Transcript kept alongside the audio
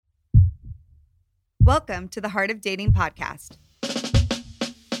Welcome to the Heart of Dating podcast.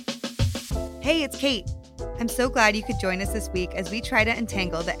 Hey, it's Cait. I'm so glad you could join us this week as we try to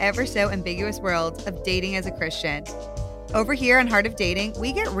untangle the ever so ambiguous world of dating as a Christian. Over here on Heart of Dating,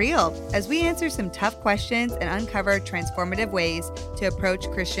 we get real as we answer some tough questions and uncover transformative ways to approach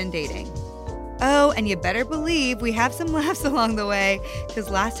Christian dating. Oh, and you better believe we have some laughs along the way, because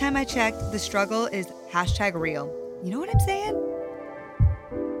last time I checked, the struggle is #real. You know what I'm saying?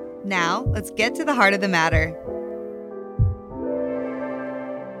 Now, let's get to the heart of the matter.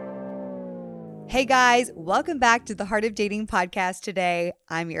 Hey guys, welcome back to the Heart of Dating podcast today.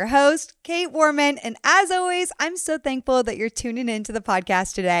 I'm your host, Cait Warman, and as always, I'm so thankful that you're tuning into the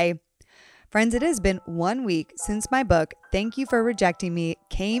podcast today. Friends, it has been 1 week since my book, Thank You for Rejecting Me,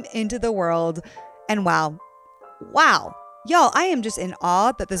 came into the world, and wow. Y'all, I am just in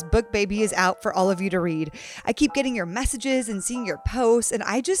awe that this book baby is out for all of you to read. I keep getting your messages and seeing your posts, and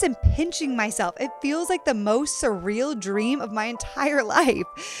I just am pinching myself. It feels like the most surreal dream of my entire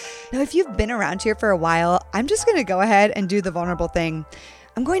life. Now, if you've been around here for a while, I'm just going to go ahead and do the vulnerable thing.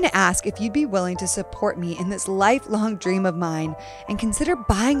 I'm going to ask if you'd be willing to support me in this lifelong dream of mine and consider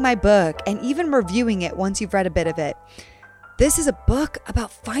buying my book and even reviewing it once you've read a bit of it. This is a book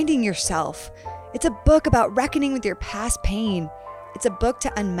about finding yourself. It's a book about reckoning with your past pain. It's a book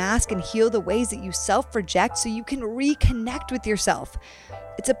to unmask and heal the ways that you self-reject so you can reconnect with yourself.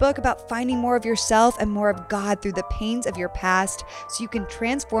 It's a book about finding more of yourself and more of God through the pains of your past so you can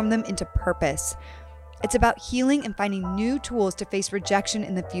transform them into purpose. It's about healing and finding new tools to face rejection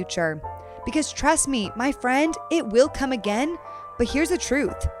in the future. Because trust me, my friend, it will come again, but here's the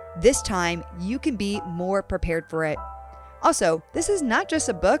truth. This time, you can be more prepared for it. Also, this is not just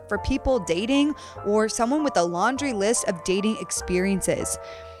a book for people dating or someone with a laundry list of dating experiences.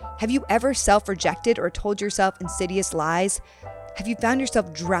 Have you ever self-rejected or told yourself insidious lies? Have you found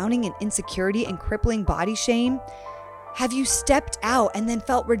yourself drowning in insecurity and crippling body shame? Have you stepped out and then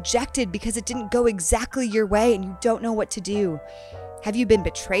felt rejected because it didn't go exactly your way and you don't know what to do? Have you been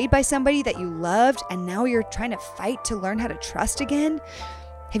betrayed by somebody that you loved and now you're trying to fight to learn how to trust again?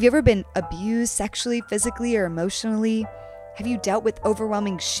 Have you ever been abused sexually, physically, or emotionally? Have you dealt with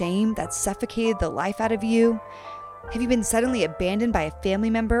overwhelming shame that suffocated the life out of you? Have you been suddenly abandoned by a family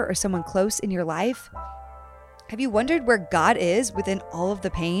member or someone close in your life? Have you wondered where God is within all of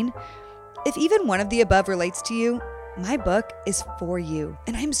the pain? If even one of the above relates to you, my book is for you.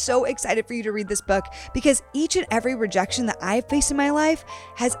 And I'm so excited for you to read this book because each and every rejection that I've faced in my life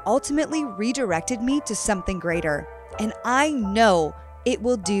has ultimately redirected me to something greater. And I know it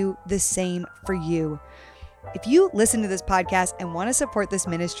will do the same for you. If you listen to this podcast and want to support this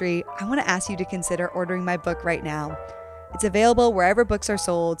ministry, I want to ask you to consider ordering my book right now. It's available wherever books are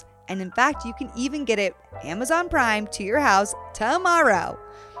sold. And in fact, you can even get it Amazon Prime to your house tomorrow.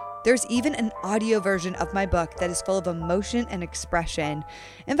 There's even an audio version of my book that is full of emotion and expression.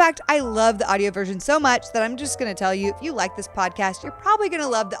 In fact, I love the audio version so much that I'm just going to tell you, if you like this podcast, you're probably going to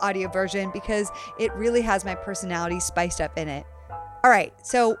love the audio version because it really has my personality spiced up in it. All right,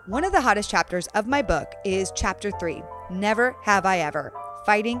 so one of the hottest chapters of my book is chapter 3, Never Have I Ever,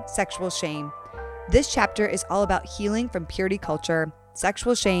 Fighting Sexual Shame. This chapter is all about healing from purity culture,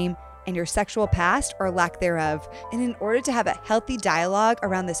 sexual shame, and your sexual past or lack thereof. And in order to have a healthy dialogue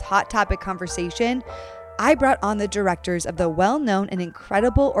around this hot topic conversation, I brought on the directors of the well-known and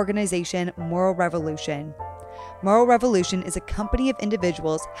incredible organization, Moral Revolution. Moral Revolution is a company of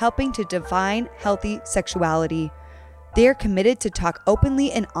individuals helping to define healthy sexuality. They are committed to talk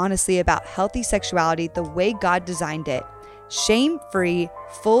openly and honestly about healthy sexuality the way God designed it. Shame-free,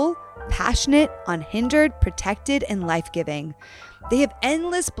 full, passionate, unhindered, protected, and life-giving. They have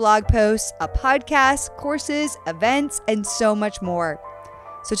endless blog posts, a podcast, courses, events, and so much more.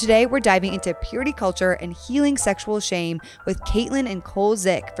 So today we're diving into purity culture and healing sexual shame with Caitlin and Cole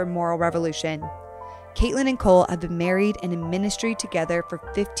Zick from Moral Revolution. Caitlin and Cole have been married and in ministry together for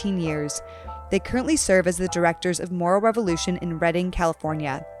 15 years. They currently serve as the directors of Moral Revolution in Redding,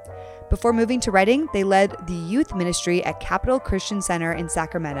 California. Before moving to Redding, they led the youth ministry at Capital Christian Center in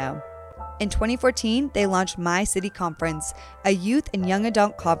Sacramento. In 2014, they launched My City Conference, a youth and young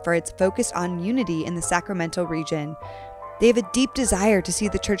adult conference focused on unity in the Sacramento region. They have a deep desire to see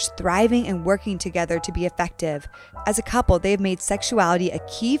the church thriving and working together to be effective. As a couple, they have made sexuality a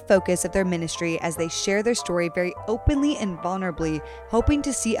key focus of their ministry as they share their story very openly and vulnerably, hoping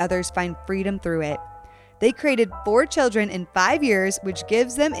to see others find freedom through it. They created 4 children in 5 years, which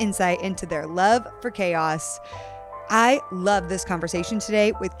gives them insight into their love for chaos. I love this conversation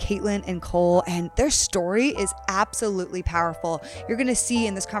today with Caitlin and Cole, and their story is absolutely powerful. You're going to see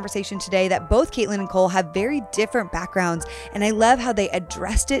in this conversation today that both Caitlin and Cole have very different backgrounds, and I love how they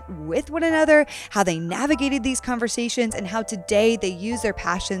addressed it with one another, how they navigated these conversations, and how today they use their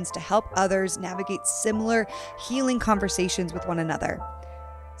passions to help others navigate similar healing conversations with one another.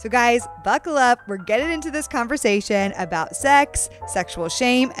 So guys, buckle up. We're getting into this conversation about sex, sexual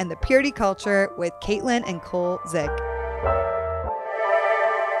shame, and the purity culture with Caitlin and Cole Zick.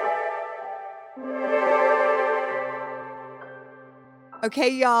 Okay,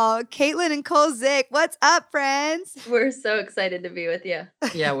 y'all. Caitlin and Cole Zick, what's up, friends? We're so excited to be with you.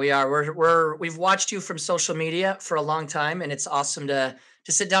 Yeah, we are. We've watched you from social media for a long time, and it's awesome to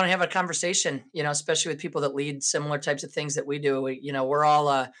sit down and have a conversation. Especially with people that lead similar types of things that we do. We're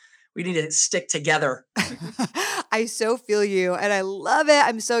all we need to stick together. I so feel you, and I love it.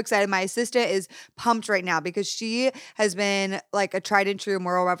 I'm so excited. My assistant is pumped right now because she has been like a tried and true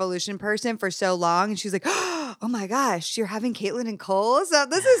moral revolution person for so long, and she's like, "Oh my gosh, you're having Caitlin and Cole." So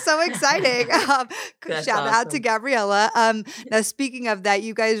this is so exciting. Shout out to Gabriella. Now, speaking of that,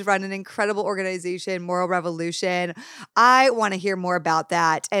 you guys run an incredible organization, Moral Revolution. I want to hear more about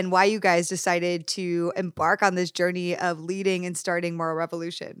that and why you guys decided to embark on this journey of leading and starting Moral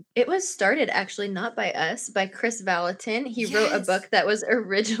Revolution. It was started actually not by us, by Chris Valentin. He wrote a book that was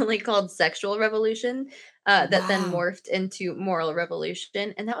originally called Sexual Revolution, that then morphed into Moral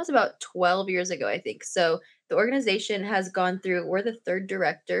Revolution. And that was about 12 years ago, I think. So the organization has gone through, we're the third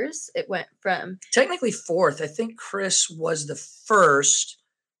directors. It went from... Technically fourth. I think Chris was the first,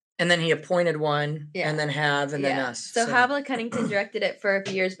 and then he appointed one, and then then us. So Havla Cunnington directed it for a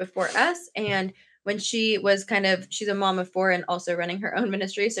few years before us, and when she was she's a mom of four and also running her own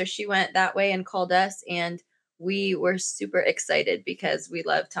ministry. So she went that way and called us, and we were super excited because we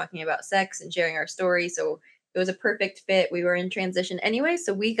love talking about sex and sharing our story. So it was a perfect fit. We were in transition anyway.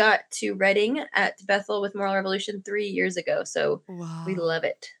 So we got to Reading at Bethel with Moral Revolution 3 years ago. So we love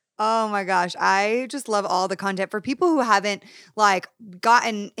it. Oh my gosh. I just love all the content for people who haven't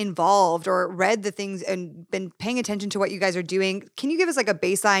gotten involved or read the things and been paying attention to what you guys are doing. Can you give us a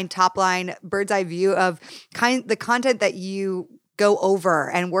baseline, top line, bird's eye view of the content that you go over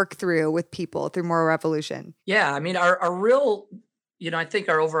and work through with people through Moral Revolution? Yeah. I mean, our real, I think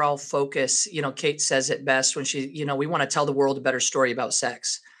our overall focus, Cait says it best when she, we want to tell the world a better story about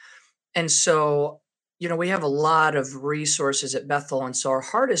sex. And so, we have a lot of resources at Bethel. And so our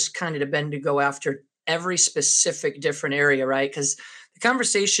heart is kind of been to go after every specific different area, right? Because the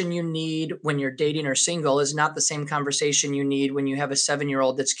conversation you need when you're dating or single is not the same conversation you need when you have a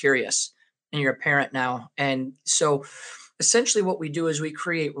 7-year-old that's curious and you're a parent now. And so essentially what we do is we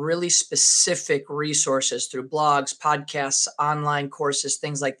create really specific resources through blogs, podcasts, online courses,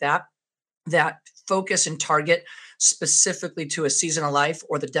 things like that focus and target specifically to a season of life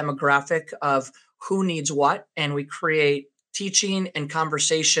or the demographic of who needs what. And we create teaching and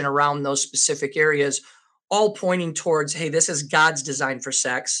conversation around those specific areas, all pointing towards, hey, this is God's design for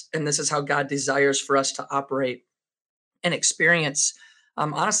sex. And this is how God desires for us to operate and experience,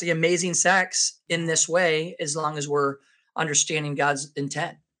 honestly, amazing sex in this way, as long as we're understanding God's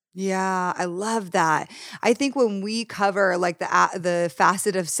intent. Yeah, I love that. I think when we cover the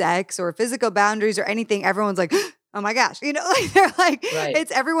facet of sex or physical boundaries or anything, everyone's like, oh my gosh, they're like, right.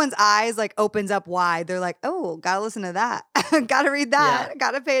 It's everyone's eyes opens up wide. They're like, oh, gotta listen to that. Gotta read that.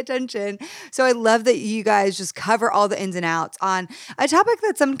 Gotta pay attention. So I love that you guys just cover all the ins and outs on a topic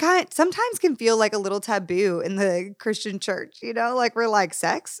that sometimes can feel like a little taboo in the Christian church, we're like,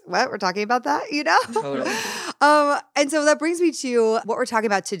 sex? What? We're talking about that, Totally. And so that brings me to what we're talking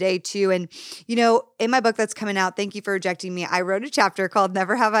about today too. And, in my book that's coming out, thank you for rejecting me, I wrote a chapter called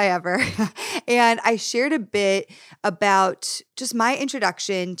Never Have I Ever. And I shared a bit about just my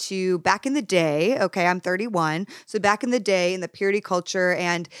introduction to back in the day. Okay, I'm 31. So back in the day in the purity culture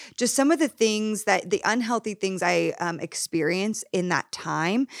and just some of the things the unhealthy things I experienced in that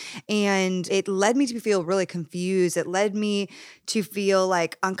time. And it led me to feel really confused. It led me to feel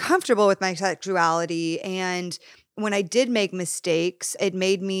uncomfortable with my sexuality. And when I did make mistakes, it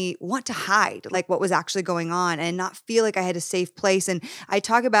made me want to hide what was actually going on and not feel like I had a safe place. And I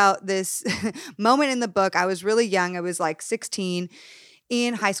talk about this moment in the book. I was really young. I was 16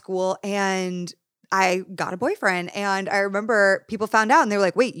 in high school, and I got a boyfriend. And I remember people found out and they were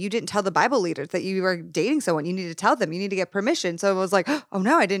like, wait, you didn't tell the Bible leaders that you were dating someone. You need to tell them. You need to get permission. So I was like, oh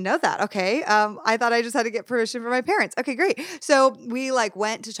no, I didn't know that. Okay. I thought I just had to get permission from my parents. Okay, great. So we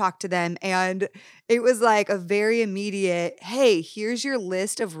went to talk to them, and it was a very immediate, hey, here's your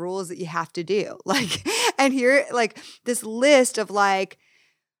list of rules that you have to do. And here, this list of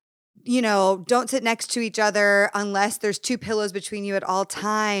don't sit next to each other unless there's 2 pillows between you at all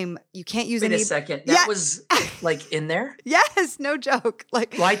time. You can't use Wait any. a second. That was like in there? Yes, no joke.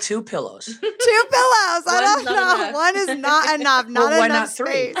 Like Why 2 pillows? 2 pillows. I One's don't not know. enough. One is not enough. Not Well, why enough not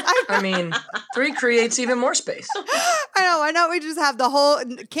 3? space. I mean, 3 creates even more space. I know. Why not? We just have the whole.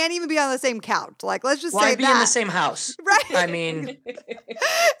 Can't even be on the same couch. Like, let's just Why say be that. in the same house? Right. I mean,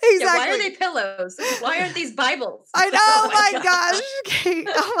 Exactly. Yeah, why are they pillows? Why aren't these Bibles? I know. Oh my gosh, Kait.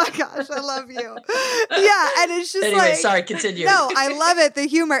 Oh my gosh, I love you. Yeah, and it's just anyway, like. sorry, continue. No, I love it. The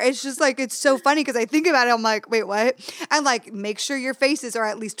humor. It's just like, it's so funny because I think about it. I'm like, wait, what? And like, make sure your faces are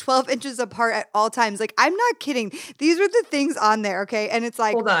at least 12 inches apart at all times. Like, I'm not kidding. These were the things on there. Okay. And it's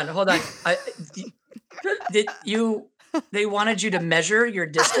like, Hold on. They wanted you to measure your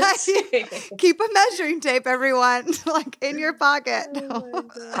distance? keep a measuring tape, everyone, like in your pocket.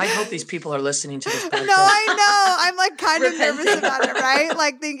 I hope these people are listening to this podcast. No, I know. I'm like kind of nervous Repenting. about it, right?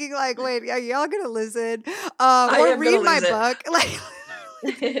 Like thinking like, wait, are y'all gonna listen? I Or am read gonna my lose it. book?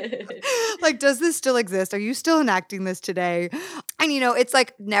 Like, does this still exist? Are you still enacting this today? And it's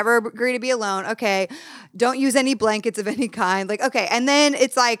like, never agree to be alone. Okay. Don't use any blankets of any kind. Like, okay. And then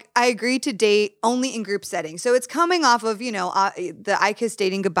it's like, I agree to date only in group settings. So it's coming off of, the I Kiss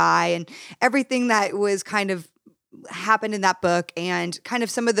Dating Goodbye and everything that was kind of happened in that book, and kind of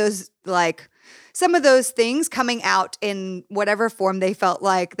some of those things coming out in whatever form they felt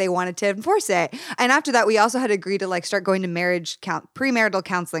like they wanted to enforce it. And after that, we also had agreed to like start going to premarital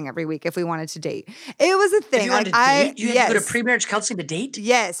counseling every week if we wanted to date. It was a thing. If you wanted to date? You had to go to pre-marriage counseling to date?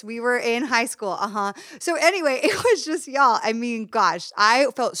 Yes, we were in high school. So anyway, it was just, y'all. I mean, gosh, I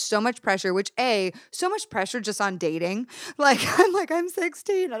felt so much pressure, so much pressure just on dating. Like, I'm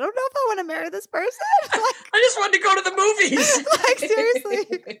 16. I don't know if I want to marry this person. Like, I just wanted to go to the movies. like,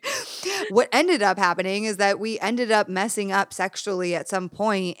 seriously. What ended up happening is that we ended up messing up sexually at some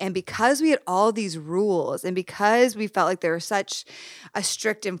point. And because we had all these rules, and because we felt like there was such a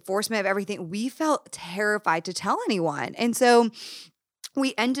strict enforcement of everything, we felt terrified to tell anyone. And so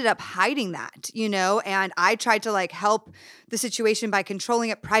we ended up hiding that, and I tried to like help the situation by controlling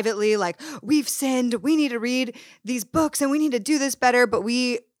it privately. Like, we've sinned, we need to read these books and we need to do this better. But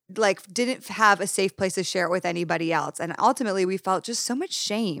we like didn't have a safe place to share it with anybody else. And ultimately we felt just so much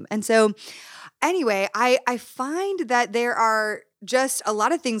shame. And so anyway, I find that there are just a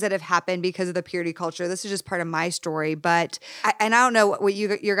lot of things that have happened because of the purity culture. This is just part of my story, but I don't know what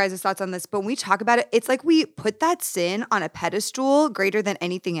your guys' thoughts on this, but when we talk about it, it's like we put that sin on a pedestal greater than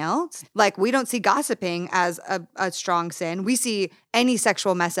anything else. Like, we don't see gossiping as a strong sin. We see any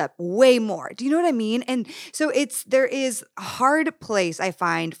sexual mess up way more. Do you know what I mean? And so there is a hard place, I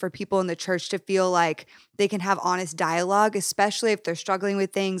find, for people in the church to feel like they can have honest dialogue, especially if they're struggling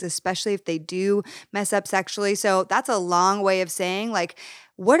with things, especially if they do mess up sexually. So that's a long way of saying, like,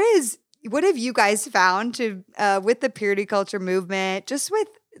 what have you guys found to with the purity culture movement, just with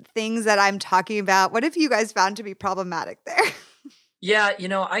things that I'm talking about? What have you guys found to be problematic there? Yeah,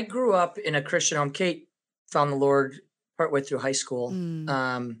 I grew up in a Christian home. Kait found the Lord partway through high school.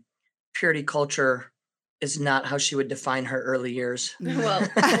 Purity culture is not how she would define her early years. Well,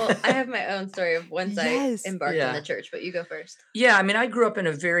 I have my own story of once Yes. I embarked on the church, but you go first. Yeah, I mean, I grew up in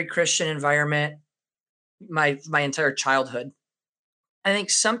a very Christian environment my entire childhood. I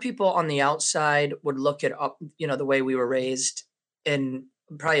think some people on the outside would look at the way we were raised and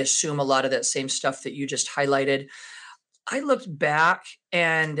probably assume a lot of that same stuff that you just highlighted. I looked back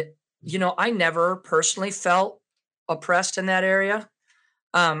and, I never personally felt oppressed in that area.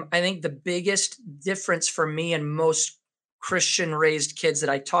 I think the biggest difference for me and most Christian raised kids that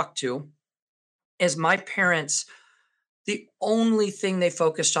I talked to is my parents, the only thing they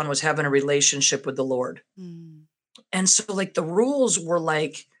focused on was having a relationship with the Lord. And so like the rules were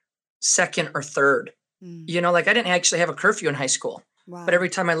like second or third, like I didn't actually have a curfew in high school, but every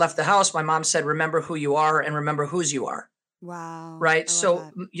time I left the house, my mom said, remember who you are and remember whose you are. Wow. Right.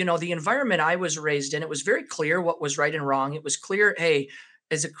 So, the environment I was raised in, it was very clear what was right and wrong. It was clear, hey,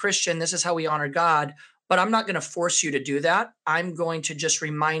 as a Christian, this is how we honor God, but I'm not going to force you to do that. I'm going to just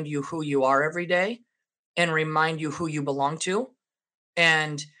remind you who you are every day and remind you who you belong to.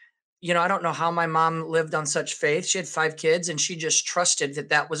 And, I don't know how my mom lived on such faith. She had 5 kids and she just trusted that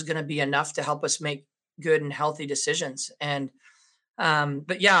that was going to be enough to help us make good and healthy decisions. And,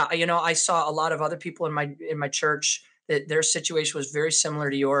 but yeah, I saw a lot of other people in my church that their situation was very similar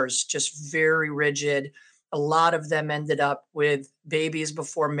to yours, just very rigid. A lot of them ended up with babies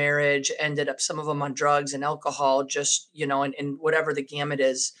before marriage, ended up some of them on drugs and alcohol, just, and whatever the gamut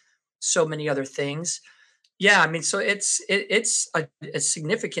is, so many other things. Yeah, I mean, so it's a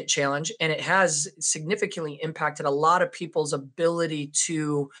significant challenge, and it has significantly impacted a lot of people's ability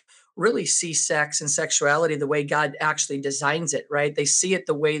to really see sex and sexuality the way God actually designs it, right? They see it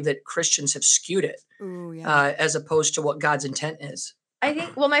the way that Christians have skewed it, Ooh, yeah. as opposed to what God's intent is. I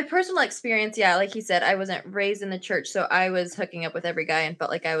think, well, my personal experience, yeah, like he said, I wasn't raised in the church, so I was hooking up with every guy and felt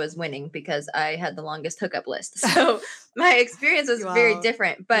like I was winning because I had the longest hookup list. So my experience was very Wow.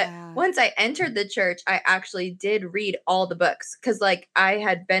 different. But Yeah. once I entered the church, I actually did read all the books because, like, I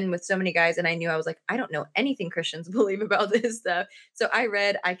had been with so many guys and I knew I was like, I don't know anything Christians believe about this stuff. So I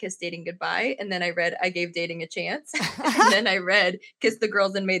read I Kissed Dating Goodbye, and then I read I Gave Dating a Chance, and then I read Kissed the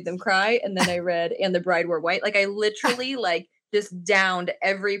Girls and Made Them Cry, and then I read And the Bride Wore White. Like, I literally, like, just downed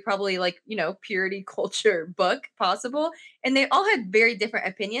every probably, like, purity culture book possible, and they all had very different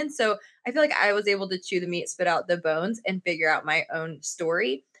opinions. So I feel like I was able to chew the meat, spit out the bones, and figure out my own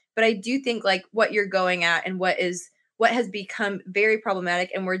story. But I do think, like, what you're going at and what has become very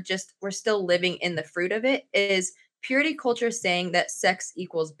problematic, and we're still living in the fruit of it, is purity culture saying that sex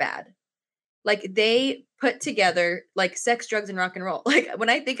equals bad. Like, they put together, like, sex, drugs, and rock and roll. Like, when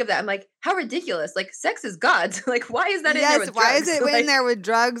I think of that, I'm like, how ridiculous. Like, sex is God's. Like, why is that in there Yes, with why drugs? is it in Like, there with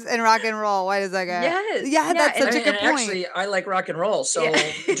drugs and rock and roll? Why does that go? Yes. Yeah, Yeah, that's and such a good And point. actually, I like rock and roll, so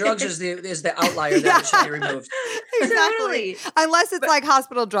Yeah. drugs is the outlier that should be removed. Exactly. Totally. Unless it's But- like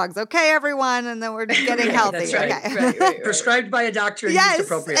hospital drugs. Okay, everyone, and then we're getting Right, healthy. that's right. Okay. Right. Prescribed by a doctor and Yes,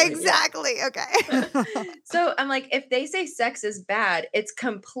 used appropriately. exactly. Okay. So I'm like, if they say sex is bad, it's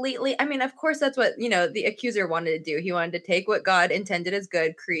completely, I mean, of course, that's what, the accuser wanted to do. He wanted to take what God intended as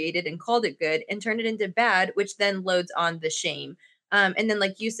good, created and called it good, and turn it into bad, which then loads on the shame. And then,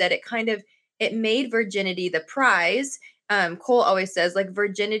 like you said, it made virginity the prize. Cole always says, like,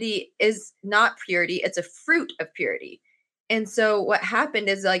 virginity is not purity, it's a fruit of purity. And so what happened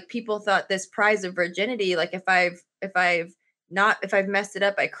is, like, people thought this prize of virginity, like, if I've messed it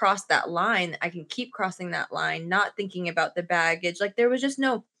up, I crossed that line, I can keep crossing that line, not thinking about the baggage. Like, there was just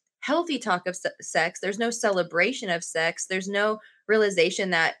no healthy talk of sex. There's no celebration of sex. There's no realization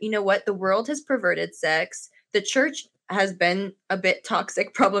that, what, the world has perverted sex. The church has been a bit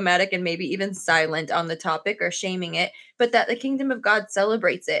toxic, problematic, and maybe even silent on the topic or shaming it, but that the kingdom of God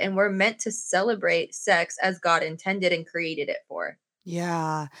celebrates it. And we're meant to celebrate sex as God intended and created it for.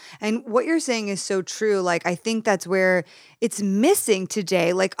 Yeah. And what you're saying is so true. Like, I think that's where it's missing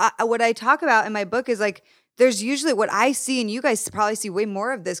today. Like, what I talk about in my book is like, there's usually what I see, and you guys probably see way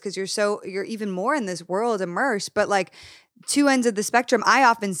more of this because you're even more in this world immersed, but like, two ends of the spectrum I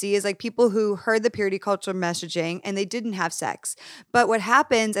often see is like people who heard the purity culture messaging and they didn't have sex. But what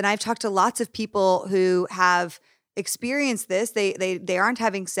happens, and I've talked to lots of people who have experienced this, they aren't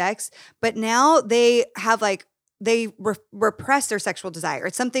having sex, but now they have like they repress their sexual desire.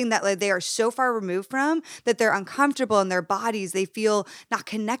 It's something that like, they are so far removed from that they're uncomfortable in their bodies. They feel not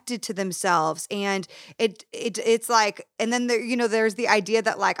connected to themselves. And it's like, and then there's the idea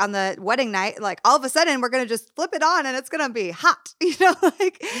that like on the wedding night, like all of a sudden we're going to just flip it on and it's going to be hot,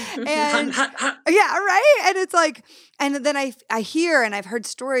 like, and Hot. yeah, right. And it's like, and then I hear, and I've heard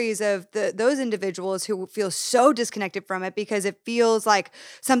stories of those individuals who feel so disconnected from it because it feels like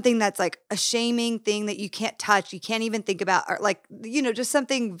something that's like a shaming thing that you can't touch, you can't even think about, or like, just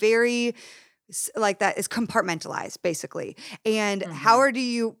something very like that is compartmentalized basically. And how do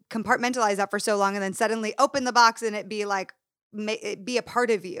you compartmentalize that for so long and then suddenly open the box and it be like, it be a part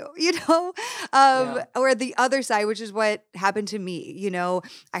of you, or the other side, which is what happened to me.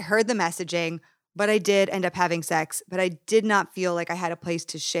 I heard the messaging, but I did end up having sex, but I did not feel like I had a place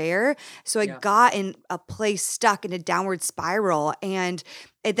to share. So I got in a place stuck in a downward spiral, and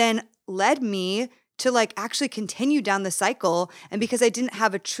it then led me to like actually continue down the cycle. And because I didn't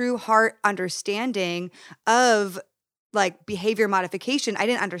have a true heart understanding of like behavior modification, I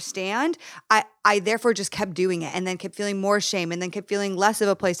didn't understand. I therefore just kept doing it and then kept feeling more shame and then kept feeling less of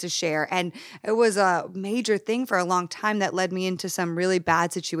a place to share. And it was a major thing for a long time that led me into some really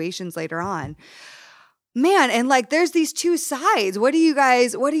bad situations later on. Man, and like there's these two sides.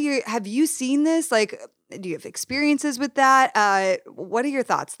 Have you seen this? Like, do you have experiences with that? What are your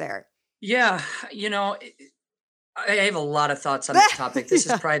thoughts there? Yeah, I have a lot of thoughts on this topic. This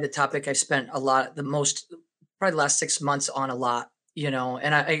is probably the topic I spent probably the last 6 months on a lot,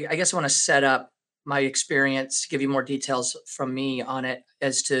 and I guess I want to set up my experience to give you more details from me on it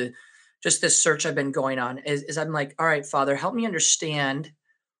as to just this search I've been going on is I'm like, all right, Father, help me understand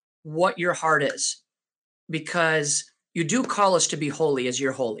what your heart is, because you do call us to be holy as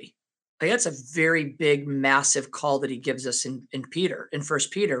you're holy. Like, that's a very big, massive call that he gives us in First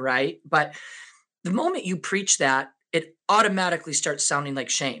Peter, right? But the moment you preach that, it automatically starts sounding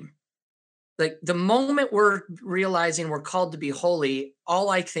like shame. Like the moment we're realizing we're called to be holy, all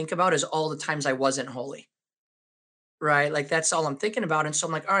I think about is all the times I wasn't holy. right? Like that's all I'm thinking about. And so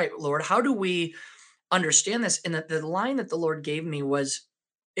I'm like, all right, Lord, how do we understand this? And the line that the Lord gave me was,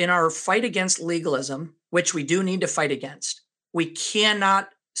 in our fight against legalism, which we do need to fight against, we cannot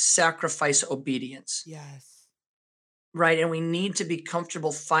sacrifice obedience, Yes. right? And we need to be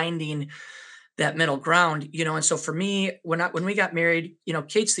comfortable finding that middle ground, and so for me, when we got married,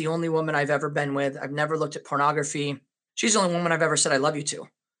 Kate's the only woman I've ever been with. I've never looked at pornography. She's the only woman I've ever said I love you to.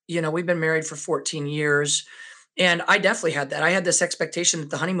 We've been married for 14 years, and I definitely had that. I had this expectation that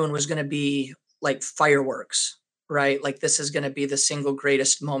the honeymoon was going to be like fireworks, right? Like this is going to be the single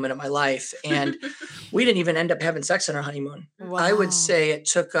greatest moment of my life. And we didn't even end up having sex on our honeymoon. I would Wow. say it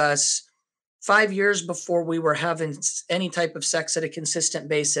took us 5 years before we were having any type of sex at a consistent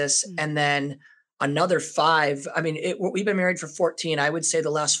basis. Mm. And then another 5. I mean, we've been married for 14. I would say the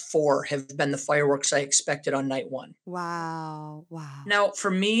last 4 have been the fireworks I expected on night 1. Wow. Now,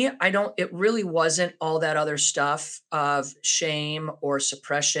 for me, it really wasn't all that other stuff of shame or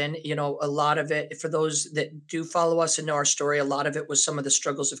suppression. A lot of it, for those that do follow us and know our story, a lot of it was some of the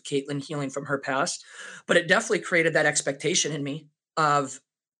struggles of Caitlin healing from her past. But it definitely created that expectation in me of,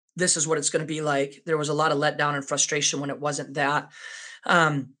 this is what it's going to be like. There was a lot of letdown and frustration when it wasn't that.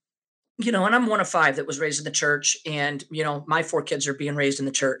 Um, and I'm one of 5 that was raised in the church, and, my 4 kids are being raised in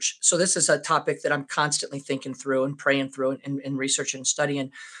the church. So this is a topic that I'm constantly thinking through and praying through and researching and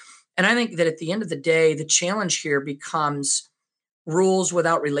studying. And I think that at the end of the day, the challenge here becomes rules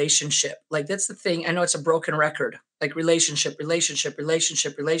without relationship. Like that's the thing. I know it's a broken record, like relationship, relationship,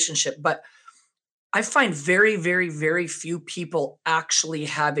 relationship, relationship. But I find very, very, very few people actually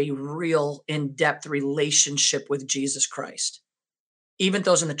have a real in-depth relationship with Jesus Christ, even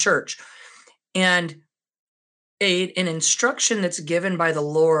those in the church. And an instruction that's given by the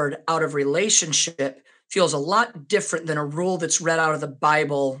Lord out of relationship feels a lot different than a rule that's read out of the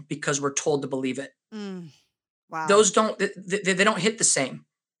Bible because we're told to believe it. Wow. Those they don't hit the same,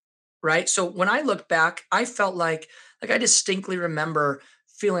 right? So when I look back, I felt like I distinctly remember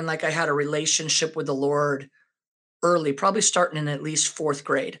feeling like I had a relationship with the Lord early, probably starting in at least 4th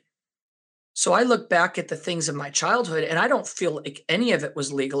grade. So I look back at the things of my childhood and I don't feel like any of it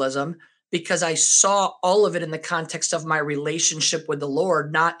was legalism, because I saw all of it in the context of my relationship with the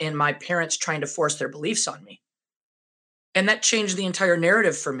Lord, not in my parents trying to force their beliefs on me. And that changed the entire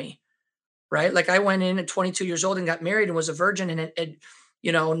narrative for me, right? Like I went in at 22 years old and got married and was a virgin and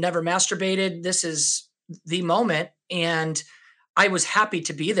never masturbated. This is the moment. And I was happy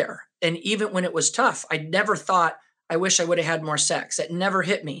to be there. And even when it was tough, I never thought, I wish I would have had more sex. It never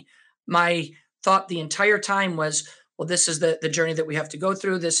hit me. My thought the entire time was, well, this is the journey that we have to go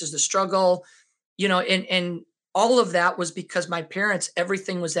through. This is the struggle, and all of that was because my parents,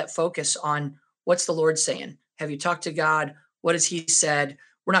 everything was that focus on, what's the Lord saying? Have you talked to God? What has he said?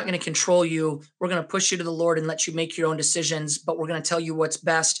 We're not going to control you. We're going to push you to the Lord and let you make your own decisions, but we're going to tell you what's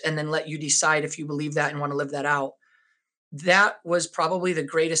best and then let you decide if you believe that and want to live that out. That was probably the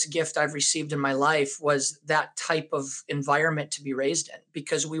greatest gift I've received in my life, was that type of environment to be raised in,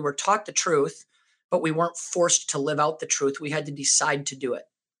 because we were taught the truth, but we weren't forced to live out the truth. We had to decide to do it.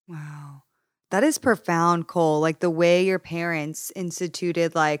 Wow. That is profound, Cole. Like the way your parents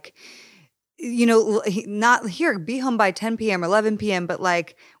instituted, like, not here, be home by 10 p.m. or 11 p.m., but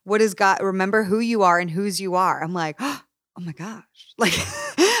like, what is God? Remember who you are and whose you are. I'm like, oh my gosh. Like,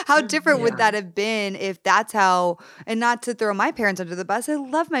 how different would that have been if that's how, and not to throw my parents under the bus. I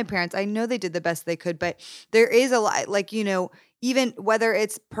love my parents. I know they did the best they could, but there is a lot, like, even whether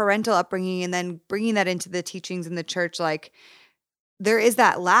it's parental upbringing and then bringing that into the teachings in the church, like, there is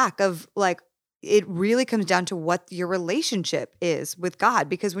that lack of, like, it really comes down to what your relationship is with God.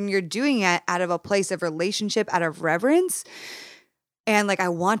 Because when you're doing it out of a place of relationship, out of reverence, and like, I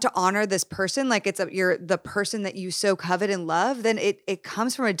want to honor this person, like you're the person that you so covet and love, then it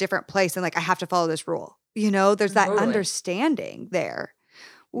comes from a different place than like, I have to follow this rule. There's that Totally. Understanding there.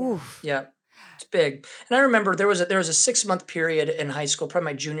 Oof. Yeah. It's big. And I remember there was a 6-month period in high school,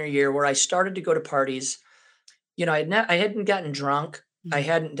 probably my junior year, where I started to go to parties. I hadn't gotten drunk. I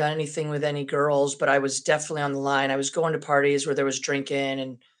hadn't done anything with any girls, but I was definitely on the line. I was going to parties where there was drinking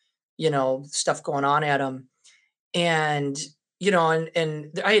and, stuff going on at them. And,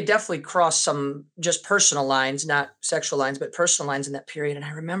 and I had definitely crossed some just personal lines, not sexual lines, but personal lines in that period. And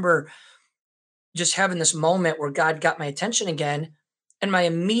I remember just having this moment where God got my attention again. And my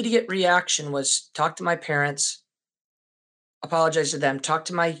immediate reaction was talk to my parents, apologize to them, talk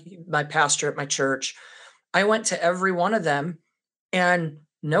to my pastor at my church. I went to every one of them, and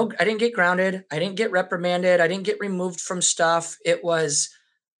no, I didn't get grounded. I didn't get reprimanded. I didn't get removed from stuff. It was,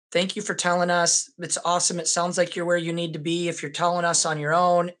 thank you for telling us. It's awesome. It sounds like you're where you need to be if you're telling us on your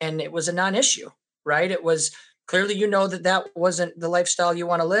own. And it was a non-issue, right? It was Clearly, you know that wasn't the lifestyle you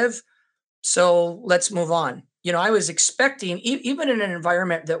want to live. So let's move on. I was expecting, even in an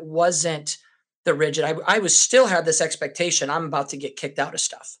environment that wasn't the rigid, I was still had this expectation. I'm about to get kicked out of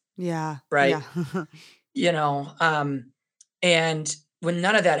stuff. Yeah. Right. Yeah. you know, and when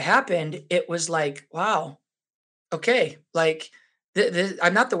none of that happened, it was like, wow, okay, like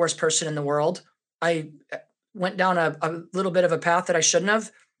I'm not the worst person in the world. I went down a little bit of a path that I shouldn't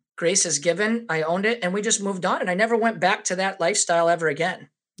have. Grace is given. I owned it, and we just moved on. And I never went back to that lifestyle ever again.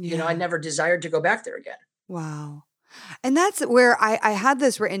 I Yeah. never desired to go back there again. Wow. And that's where I had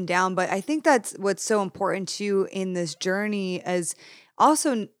this written down, but I think that's what's so important too in this journey is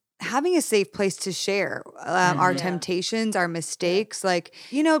also having a safe place to share our Mhm. Yeah. temptations, our mistakes. Like,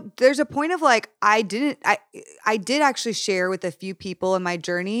 there's a point of like, I did actually share with a few people in my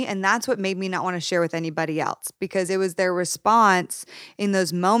journey. And that's what made me not want to share with anybody else, because it was their response in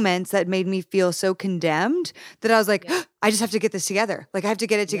those moments that made me feel so condemned that I was like, Yeah. I just have to get this together. Like I have to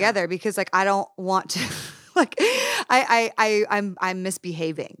get it Yeah. together because like, I don't want to like I'm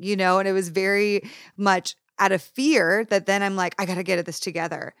misbehaving, and it was very much out of fear that then I'm like, I got to get this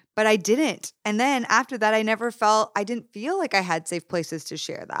together, but I didn't. And then after that, I didn't feel like I had safe places to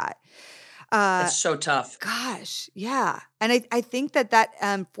share that. That's so tough. Gosh. Yeah. And I think that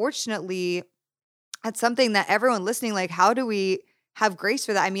fortunately, that's something that everyone listening, like, how do we have grace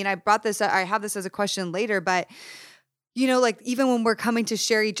for that? I mean, I have this as a question later, but like even when we're coming to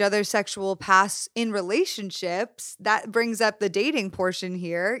share each other's sexual pasts in relationships, that brings up the dating portion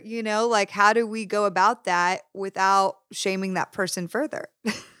here, like how do we go about that without shaming that person further?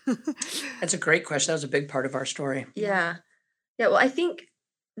 That's a great question. That was a big part of our story. Yeah. Yeah. Well, I think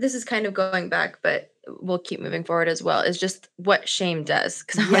this is kind of going back, but we'll keep moving forward as well, is just what shame does.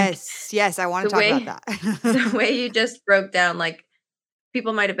 Because I'm like, Yes, I want to the talk way about the that. way you just broke down, like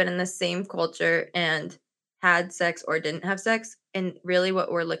people might have been in the same culture and had sex or didn't have sex. And really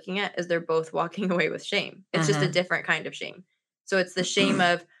what we're looking at is they're both walking away with shame. It's just a Mhm. different kind of shame. So it's the shame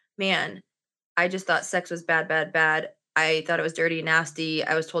of, man, I just thought sex was bad, bad, bad. I thought it was dirty, nasty.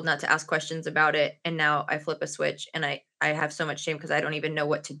 I was told not to ask questions about it. And now I flip a switch and I have so much shame because I don't even know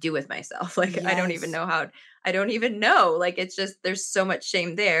what to do with myself. Like I don't even Yes. know I don't even know. Like it's just there's so much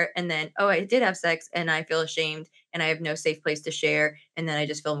shame there. And then, oh, I did have sex and I feel ashamed and I have no safe place to share. And then I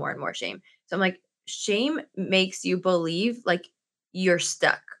just feel more and more shame. So I'm like, shame makes you believe like you're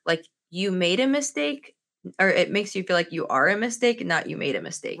stuck. Like you made a mistake, or it makes you feel like you are a mistake, not you made a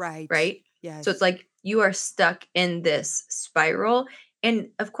mistake. Right. Right. Yes. So it's like you are stuck in this spiral. And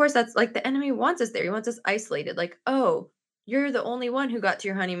of course, that's like the enemy wants us there. He wants us isolated. Like, oh, you're the only one who got to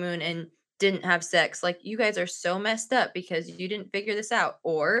your honeymoon and didn't have sex. Like, you guys are so messed up because you didn't figure this out.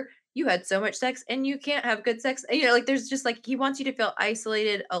 Or you had so much sex and you can't have good sex. And, like, there's just like, he wants you to feel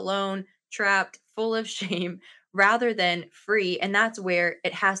isolated, alone, trapped, full of shame rather than free. And that's where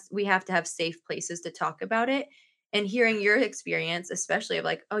we have to have safe places to talk about it. And hearing your experience, especially of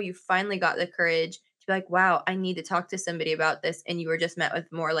like, oh, you finally got the courage to be like, wow, I need to talk to somebody about this. And you were just met with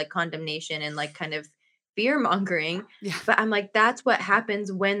more like condemnation and like kind of fear mongering. Yeah. But I'm like, that's what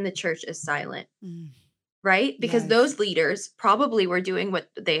happens when the church is silent, Mm. right? Because Yes. those leaders probably were doing what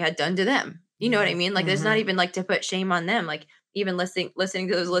they had done to them. You know what I Yeah. mean? Like, there's not Mhm. even like to put shame on them. Like, even listening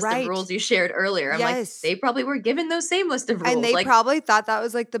to those list of Right. rules you shared earlier, I'm like, Yes. they probably were given those same list of rules. And they Like, probably thought that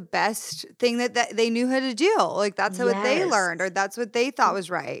was like the best thing that they knew how to do. Like that's what they yes. learned, or that's what they thought was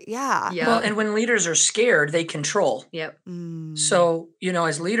right. Yeah. Yeah. Well, and when leaders are scared, they control. Yep. Mm. So,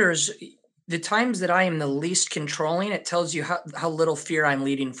 as leaders, the times that I am the least controlling, it tells you how little fear I'm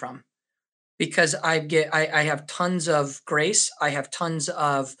leading from. Because I have tons of grace. I have tons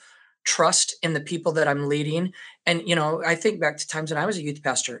of trust in the people that I'm leading. And, I think back to times when I was a youth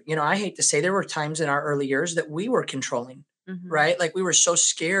pastor. I hate to say there were times in our early years that we were controlling, Mhm. right? Like we were so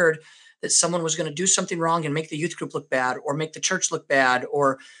scared that someone was going to do something wrong and make the youth group look bad or make the church look bad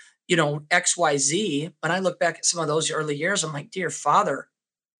or, XYZ. When I look back at some of those early years, I'm like, dear Father,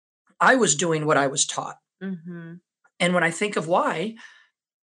 I was doing what I was taught. Mhm. And when I think of why,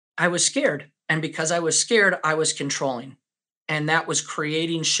 I was scared. And because I was scared, I was controlling. And that was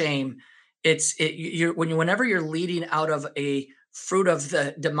creating shame. Whenever you're leading out of a fruit of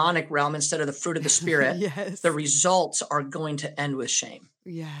the demonic realm instead of the fruit of the spirit, Yes. the results are going to end with shame.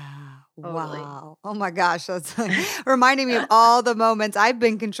 Yeah. Totally. Wow. Oh my gosh. That's like reminding me of all the moments I've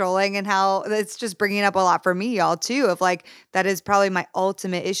been controlling and how it's just bringing up a lot for me, y'all, too, of like, that is probably my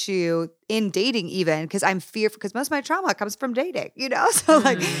ultimate issue in dating, even because I'm fearful, because most of my trauma comes from dating, you know? So,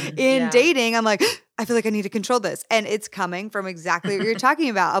 like, in Yeah. dating, I'm like, I feel like I need to control this. And it's coming from exactly what you're talking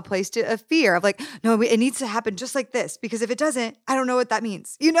about, a place of fear of like, no, it needs to happen just like this, because if it doesn't, I don't know what that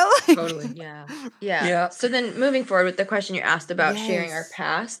means, you know? Like, Totally. Yeah. Yeah. Yeah. So then moving forward with the question you asked about sharing our Yes.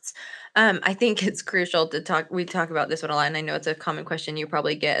 pasts, I think it's crucial to we talk about this one a lot, and I know it's a common question you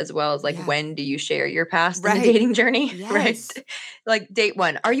probably get as well, as like, Yeah. when do you share your past in the Right. dating journey? Right? Yes. Like date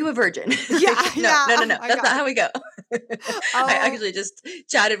one, are you a virgin? Yeah. Like, no, Yeah. no, no, Oh no. my That's not God. how we go. I Oh, actually just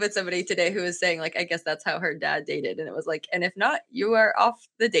chatted with somebody today who was saying, like, I guess that's how her dad dated. And it was like, and if not, you are off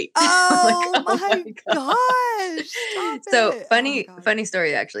the date. I'm like, oh oh my my God. gosh. Stop So it. Oh my funny, gosh. funny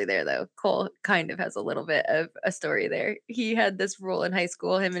story actually there though. Cole kind of has a little bit of a story there. He had this rule in high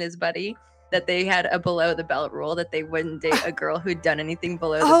school, him and his buddy, that they had a below the belt rule that they wouldn't date a girl who'd done anything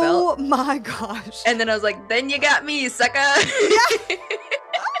below the belt. Oh my gosh. And then I was like, then you got me, sucker. Yeah.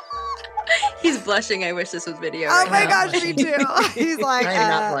 He's blushing. I wish this was video Oh right my now. gosh, me too. He's like, I am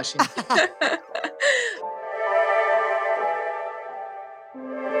not blushing.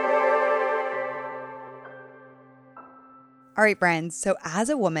 All right, friends. So, as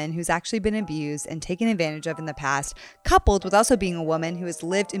a woman who's actually been abused and taken advantage of in the past, coupled with also being a woman who has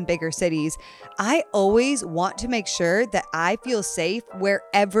lived in bigger cities, I always want to make sure that I feel safe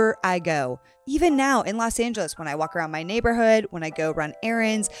wherever I go. Even now in Los Angeles, when I walk around my neighborhood, when I go run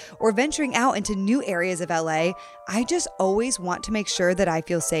errands, or venturing out into new areas of LA, I just always want to make sure that I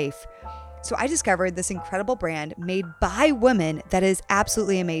feel safe. So, I discovered this incredible brand made by women that is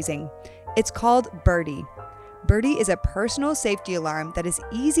absolutely amazing. It's called Birdie. Birdie is a personal safety alarm that is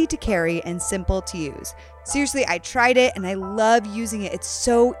easy to carry and simple to use. Seriously, I tried it and I love using it. It's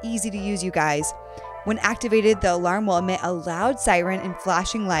so easy to use, you guys. When activated, the alarm will emit a loud siren and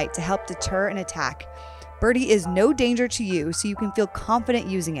flashing light to help deter an attack. Birdie is no danger to you, so you can feel confident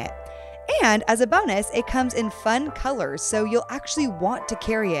using it. And as a bonus, it comes in fun colors, so you'll actually want to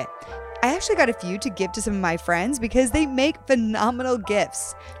carry it. I actually got a few to give to some of my friends because they make phenomenal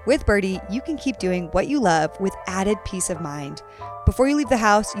gifts. With Birdie, you can keep doing what you love with added peace of mind. Before you leave the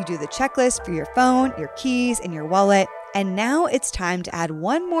house, you do the checklist for your phone, your keys, and your wallet. And now it's time to add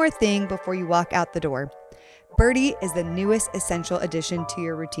one more thing before you walk out the door. Birdie is the newest essential addition to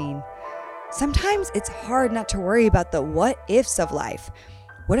your routine. Sometimes it's hard not to worry about the what ifs of life.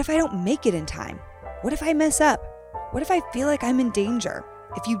 What if I don't make it in time? What if I mess up? What if I feel like I'm in danger?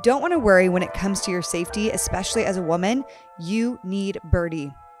 If you don't want to worry when it comes to your safety, especially as a woman, you need Birdie.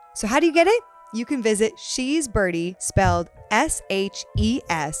 So how do you get it? You can visit She's Birdie, spelled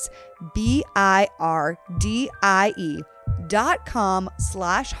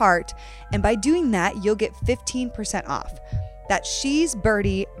SHESBIRDIE.com/heart. And by doing that, you'll get 15% off. That's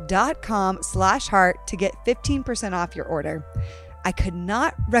shesbirdie.com/heart to get 15% off your order. I could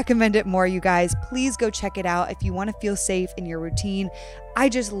not recommend it more, you guys. Please go check it out if you want to feel safe in your routine. I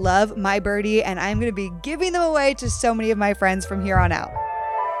just love my Birdie, and I'm going to be giving them away to so many of my friends from here on out.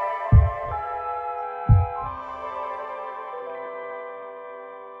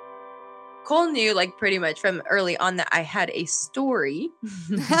 Cole knew, like, pretty much from early on that I had a story.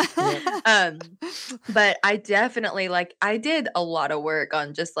 But I definitely, like, I did a lot of work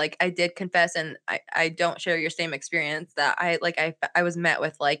on just, like, I did confess, and I don't share your same experience, that I was met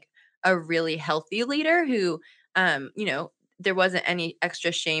with, like, a really healthy leader who, there wasn't any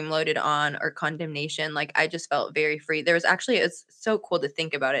extra shame loaded on or condemnation. Like, I just felt very free. There was actually, it's so cool to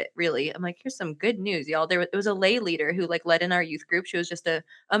think about it, really. I'm like, here's some good news, y'all. It was a lay leader who, like, led in our youth group. She was just a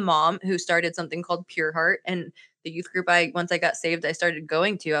mom who started something called Pure Heart. And the youth group, once I got saved, I started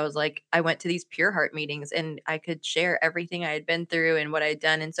going to, I was like, I went to these Pure Heart meetings and I could share everything I had been through and what I'd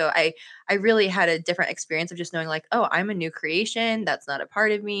done. And so I really had a different experience of just knowing, like, oh, I'm a new creation. That's not a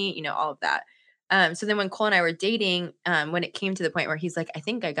part of me, all of that. So then when Cole and I were dating, when it came to the point where he's like, I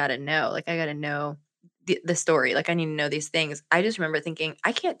think I got to know, like, I got to know the story. Like, I need to know these things. I just remember thinking,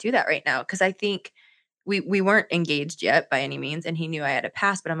 I can't do that right now. Cause I think we weren't engaged yet by any means. And he knew I had a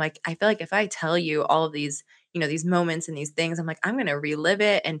past, but I'm like, I feel like if I tell you all of these, these moments and these things, I'm like, I'm going to relive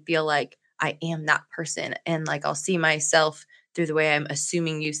it and feel like I am that person. And, like, I'll see myself through the way I'm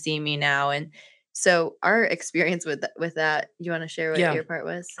assuming you see me now. And so our experience with that, you want to share what Yeah. your part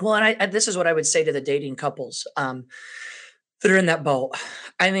was? Well, and this is what I would say to the dating couples that are in that boat.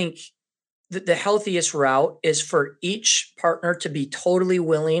 I think the healthiest route is for each partner to be totally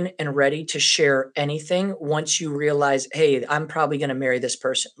willing and ready to share anything once you realize, hey, I'm probably going to marry this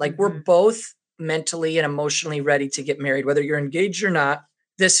person. Like, we're both mentally and emotionally ready to get married, whether you're engaged or not.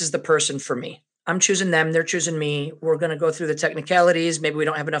 this is the person for me. I'm choosing them. They're choosing me. We're going to go through the technicalities. Maybe we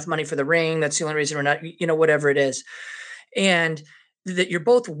don't have enough money for the ring. That's the only reason we're not, whatever it is. And that you're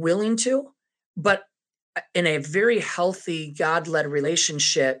both willing to, but in a very healthy, God-led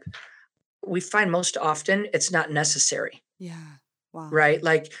relationship, we find most often it's not necessary. Yeah. Wow. Right.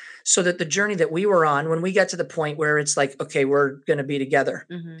 Like, so that the journey that we were on, when we got to the point where it's like, okay, we're going to be together.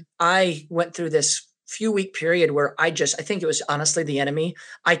 I went through this few week period where I think it was honestly the enemy.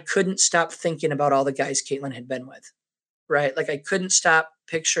 I couldn't stop thinking about all the guys Caitlin had been with. Right. Like I couldn't stop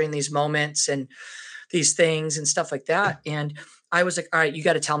picturing these moments and these things and stuff like that. And I was like, all right, you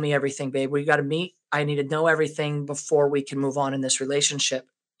got to tell me everything, babe. We got to meet. I need to know everything before we can move on in this relationship.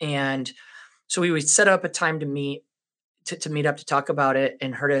 And so we would set up a time to meet. To meet up to talk about it,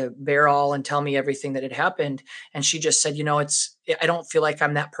 and her to bear all and tell me everything that had happened. And she just said, I don't feel like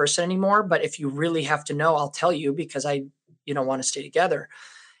I'm that person anymore, but if you really have to know, I'll tell you because I, want to stay together.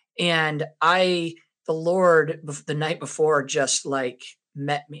 And the Lord, the night before just like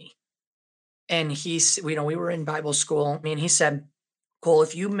met me. And we were in Bible school. I mean, he said, Cole,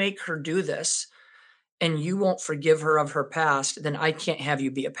 if you make her do this and you won't forgive her of her past, then I can't have you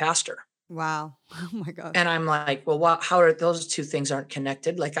be a pastor. Wow. Oh my gosh. And I'm like, well, how are those two things aren't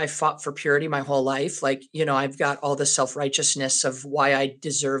connected? Like I fought for purity my whole life. Like, I've got all the self-righteousness of why I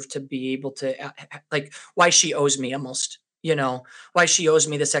deserve to be able to, like why she owes me almost, why she owes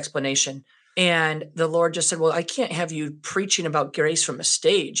me this explanation. And the Lord just said, well, I can't have you preaching about grace from a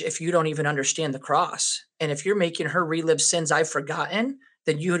stage if you don't even understand the cross. And if you're making her relive sins I've forgotten,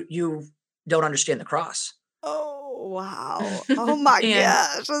 then you don't understand the cross. Oh, wow. Oh my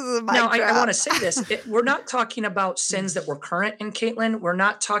gosh. This is my now, I want to say this. We're not talking about sins that were current in Caitlin. We're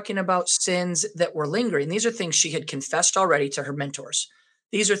not talking about sins that were lingering. These are things she had confessed already to her mentors.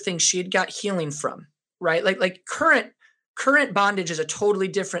 These are things she had got healing from, right? Like current bondage is a totally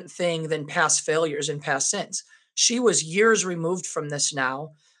different thing than past failures and past sins. She was years removed from this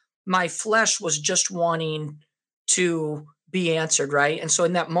now. My flesh was just wanting to be answered, right? And so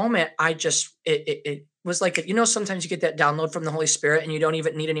in that moment, it was like, sometimes you get that download from the Holy Spirit and you don't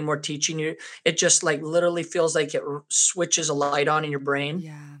even need any more teaching. It just like literally feels like it switches a light on in your brain.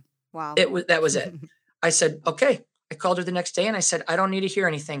 Yeah. Wow. That was it. I said, okay. I called her the next day and I said, I don't need to hear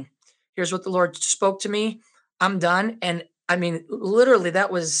anything. Here's what the Lord spoke to me. I'm done. And I mean, literally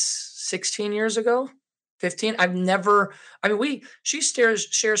that was 16 years ago, 15. She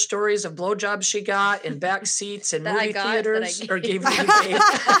shares stories of blowjobs she got in back seats and movie theaters or gave me.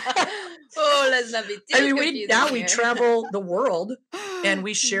 Oh, let's not be too confusing. We travel the world and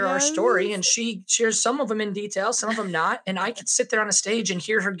we share our story, and she shares some of them in detail, some of them not. And I could sit there on a stage and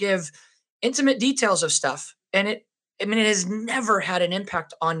hear her give intimate details of stuff. And it has never had an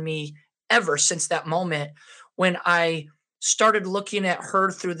impact on me ever since that moment when I started looking at her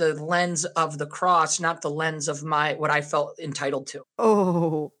through the lens of the cross, not the lens of what I felt entitled to.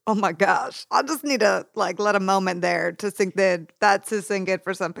 Oh my gosh. I just need to let a moment there to sink in. That's to sink in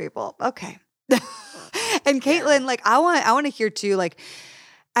for some people. Okay. And Caitlin, I want to hear too,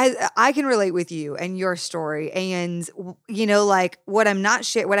 I can relate with you and your story. And, what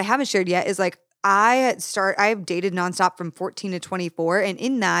I haven't shared yet is I've dated nonstop from 14 to 24. And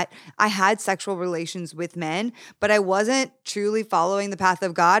in that, I had sexual relations with men, but I wasn't truly following the path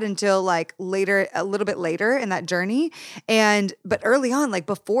of God until later, a little bit later in that journey. But early on,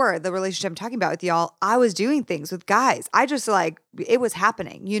 before the relationship I'm talking about with y'all, I was doing things with guys. I just it was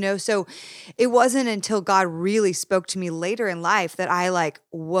happening, So it wasn't until God really spoke to me later in life that I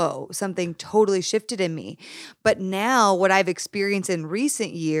whoa, something totally shifted in me. But now what I've experienced in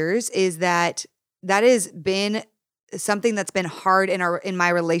recent years is that has been something that's been hard in my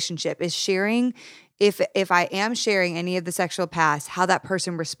relationship is sharing if I am sharing any of the sexual past, how that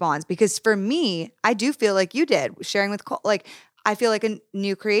person responds. Because for me, I do feel like you did sharing with Cole, I feel like a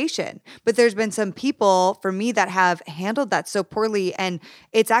new creation. But there's been some people for me that have handled that so poorly, and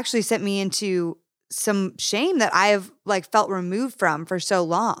it's actually sent me into some shame that I have felt removed from for so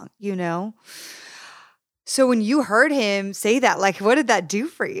long, So when you heard him say that, what did that do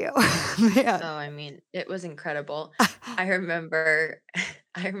for you? Oh, I mean, it was incredible. I remember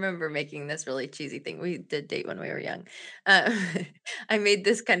making this really cheesy thing. We did date when we were young. Um, I made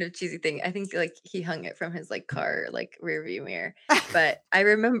this kind of cheesy thing. I think he hung it from his car rear view mirror. But I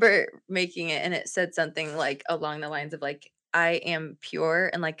remember making it, and it said something along the lines of I am pure,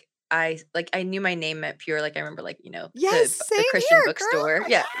 and I knew my name meant pure. I remember yes, the Christian here, bookstore. girl.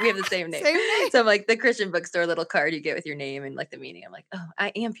 Yeah, we have the same name. Same name. So I'm the Christian bookstore little card you get with your name and the meaning. I'm oh,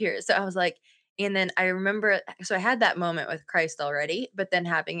 I am pure. So I was and then I remember, so I had that moment with Christ already, but then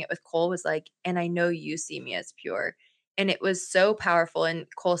having it with Cole was and I know you see me as pure. And it was so powerful. And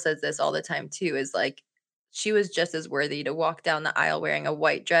Cole says this all the time too, is like, she was just as worthy to walk down the aisle wearing a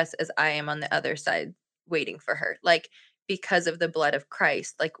white dress as I am on the other side waiting for her. Like, because of the blood of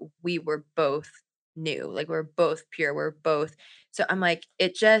Christ, like we were both new, like we're both pure, we're both. So I'm like,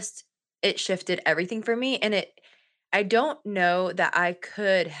 it shifted everything for me. And I don't know that I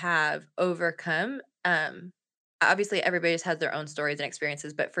could have overcome. Obviously everybody just has their own stories and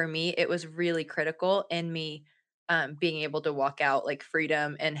experiences, but for me, it was really critical in me being able to walk out like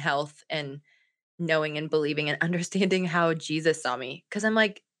freedom and health and knowing and believing and understanding how Jesus saw me. Cause I'm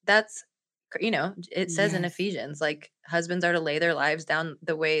like, it says in Yes. Ephesians, like husbands are to lay their lives down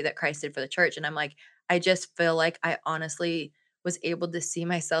the way that Christ did for the church. And I'm like, I just feel like I honestly was able to see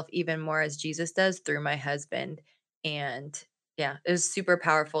myself even more as Jesus does through my husband. And yeah, it was super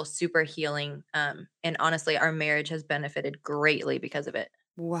powerful, super healing. And honestly, our marriage has benefited greatly because of it.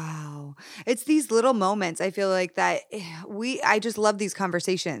 Wow. It's these little moments I feel like that I just love these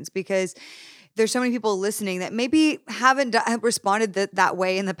conversations because there's so many people listening that maybe haven't have responded that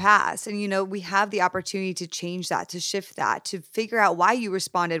way in the past. And, we have the opportunity to change that, to shift that, to figure out why you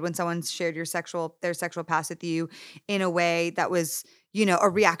responded when someone shared their sexual past with you in a way that was, a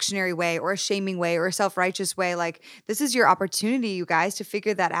reactionary way or a shaming way or a self-righteous way. Like, this is your opportunity, you guys, to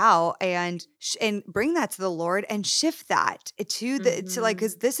figure that out and bring that to the Lord and shift that to like,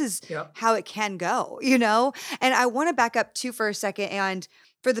 cause this is Yep. how it can go, And I want to back up too for a second. And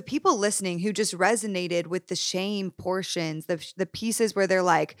for the people listening who just resonated with the shame portions, the pieces where they're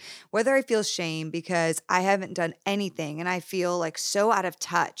like, whether I feel shame because I haven't done anything and I feel like so out of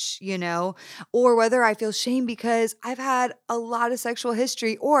touch, or whether I feel shame because I've had a lot of sexual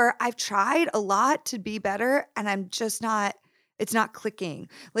history or I've tried a lot to be better and it's not clicking.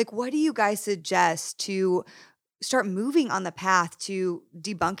 Like, what do you guys suggest to start moving on the path to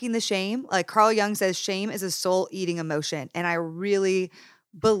debunking the shame? Like Carl Jung says, shame is a soul eating emotion. And I really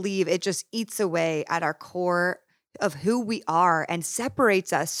believe it just eats away at our core of who we are and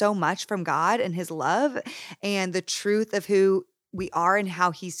separates us so much from God and his love and the truth of who we are and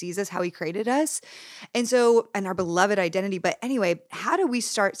how he sees us, how he created us. And our beloved identity. But anyway, how do we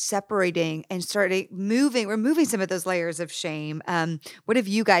start separating and removing some of those layers of shame? What have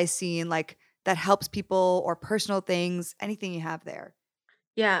you guys seen like that helps people or personal things, anything you have there?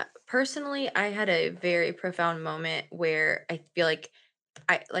 Yeah, personally, I had a very profound moment where I feel like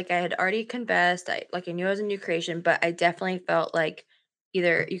I had already confessed. I knew I was a new creation, but I definitely felt like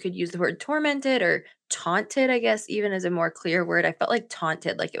either you could use the word tormented or taunted, I guess, even as a more clear word. I felt like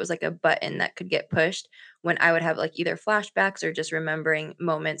taunted, like it was like a button that could get pushed when I would have like either flashbacks or just remembering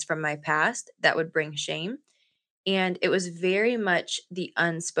moments from my past that would bring shame. And it was very much the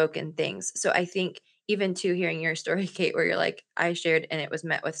unspoken things. So I think even to hearing your story, Kate, where you're like, I shared and it was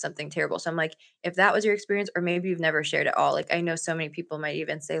met with something terrible. So I'm like, if that was your experience, or maybe you've never shared at all, like I know so many people might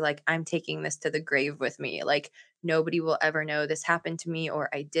even say, like, I'm taking this to the grave with me. Like nobody will ever know this happened to me or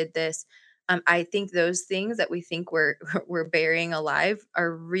I did this. I think those things that we think we're burying alive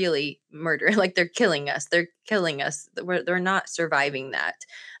are really murder. Like they're killing us. They're killing us. They're not surviving that.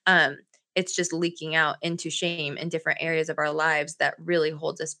 Um, it's just leaking out into shame in different areas of our lives that really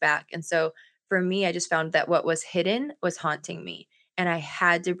holds us back. And so for me, I just found that what was hidden was haunting me and I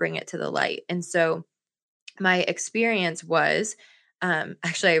had to bring it to the light. And so my experience was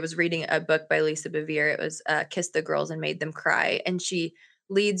actually, I was reading a book by Lisa Bevere. It was Kiss the Girls and Made Them Cry. And she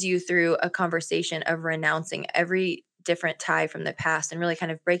leads you through a conversation of renouncing every different tie from the past and really kind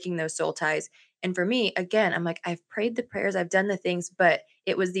of breaking those soul ties. And for me, again, I'm like, I've prayed the prayers, I've done the things, but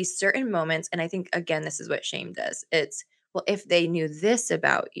it was these certain moments. And I think, again, this is what shame does. It's, well, if they knew this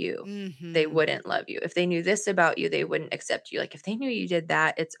about you, they Mm-hmm. wouldn't love you. If they knew this about you, they wouldn't accept you. Like if they knew you did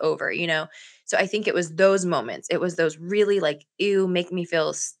that, it's over. So I think it was those moments. It was those really like, ew, make me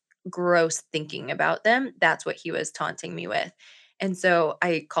feel gross thinking about them. That's what he was taunting me with. And so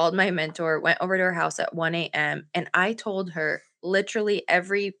I called my mentor, went over to her house at 1 a.m. and I told her literally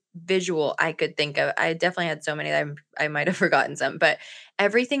every visual I could think of. I definitely had so many that I might have forgotten some, but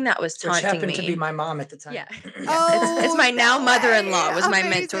everything that was Which taunting happened to be me. my mom at the time. Yeah. Yeah. It's Oh, my now no mother-in-law way. was my Amazing.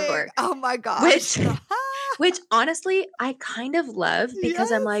 mentor, Oh my gosh. which which honestly, I kind of love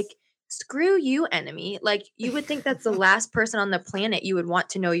because I'm Yes. like, screw you, enemy. Like, you would think that's the last person on the planet you would want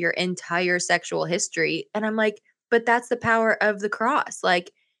to know your entire sexual history. And I'm like, but that's the power of the cross.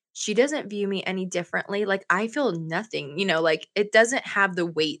 Like, she doesn't view me any differently. Like, I feel nothing, like it doesn't have the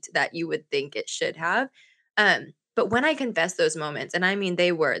weight that you would think it should have. But when I confess those moments, and I mean,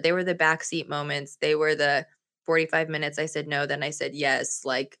 they were the backseat moments, they were the 45 minutes I said no, then I said yes.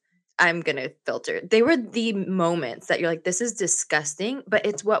 Like, I'm going to filter. They were the moments that you're like, this is disgusting, but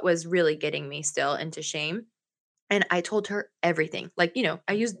it's what was really getting me still into shame. And I told her everything. Like,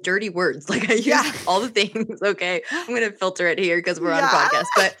 I use dirty words. Like I Yeah. use all the things. Okay. I'm going to filter it here because we're on a Yeah. podcast.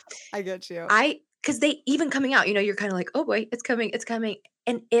 But I get you. because they even coming out, you're kind of like, oh boy, it's coming, it's coming.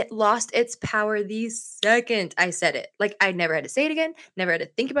 And it lost its power the second I said it. Like I never had to say it again, never had to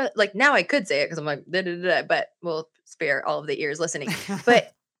think about it. Like now I could say it because I'm like, da, da, da, da, but we'll spare all of the ears listening.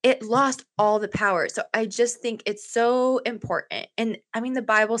 But it lost all the power. So I just think it's so important. And I mean, the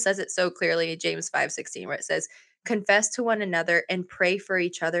Bible says it so clearly, James 5:16, where it says, confess to one another and pray for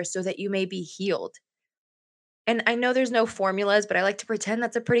each other so that you may be healed. And I know there's no formulas, but I like to pretend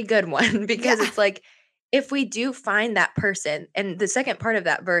that's a pretty good one because Yeah. it's like if we do find that person, and the second part of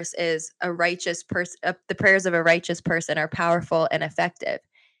that verse is a righteous person, the prayers of a righteous person are powerful and effective.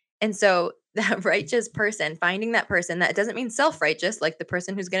 And so that righteous person, finding that person, that doesn't mean self-righteous, like the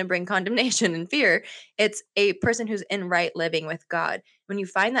person who's going to bring condemnation and fear. It's a person who's in right living with God. When you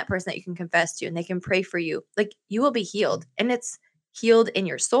find that person that you can confess to and they can pray for you, like you will be healed. And it's healed in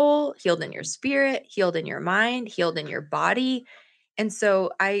your soul, healed in your spirit, healed in your mind, healed in your body. And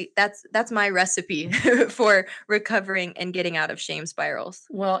so that's my recipe for recovering and getting out of shame spirals.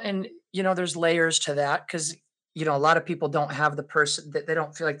 Well, and there's layers to that because a lot of people don't have the person that they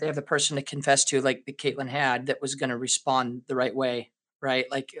don't feel like they have the person to confess to, like the Caitlin had, that was going to respond the right way, right?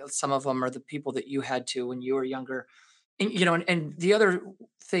 Like some of them are the people that you had to when you were younger, and the other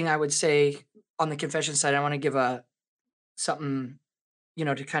thing I would say on the confession side, I want to give a something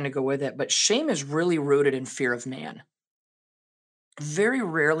to kind of go with it, but shame is really rooted in fear of man. Very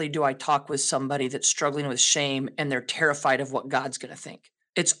rarely do I talk with somebody that's struggling with shame and they're terrified of what God's going to think.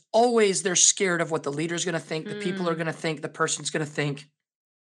 It's always they're scared of what the leader's going to think, the people are going to think, the person's going to think.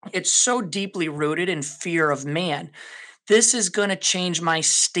 It's so deeply rooted in fear of man. This is going to change my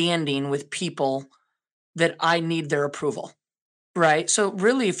standing with people that I need their approval, right? So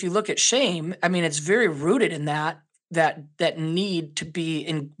really, if you look at shame, I mean, it's very rooted in that need to be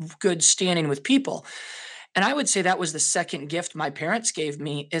in good standing with people. And I would say that was the second gift my parents gave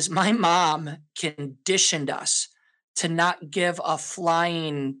me is my mom conditioned us to not give a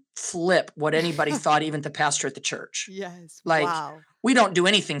flying flip what anybody thought, even the pastor at the church. Yes. Like Wow. we don't do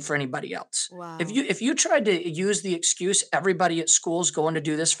anything for anybody else. Wow. If you tried to use the excuse everybody at school's going to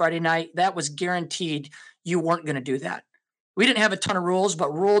do this Friday night, that was guaranteed you weren't going to do that. We didn't have a ton of rules,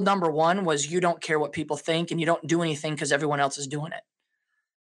 but rule number one was you don't care what people think and you don't do anything because everyone else is doing it.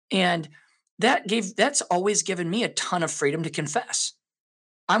 And that's always given me a ton of freedom to confess.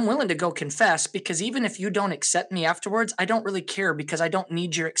 I'm willing to go confess because even if you don't accept me afterwards, I don't really care because I don't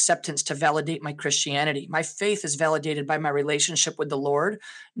need your acceptance to validate my Christianity. My faith is validated by my relationship with the Lord,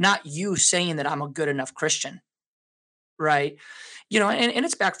 not you saying that I'm a good enough Christian. Right. And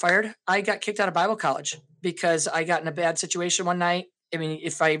it's backfired. I got kicked out of Bible college because I got in a bad situation one night. I mean,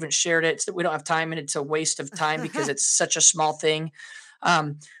 if I even shared it, we don't have time and it's a waste of time because it's such a small thing.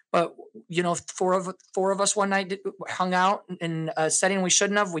 But four of us one night hung out in a setting we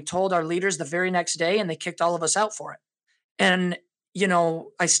shouldn't have. We told our leaders the very next day and they kicked all of us out for it. And,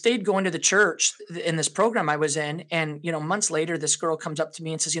 I stayed going to the church in this program I was in. And, months later, this girl comes up to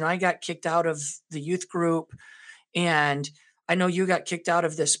me and says, I got kicked out of the youth group and I know you got kicked out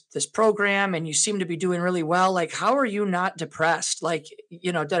of this program and you seem to be doing really well. Like, how are you not depressed? Like,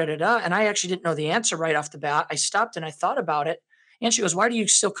 da da da da. And I actually didn't know the answer right off the bat. I stopped and I thought about it. And she goes, why do you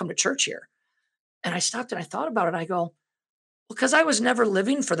still come to church here? And I stopped and I thought about it. I go, well, because I was never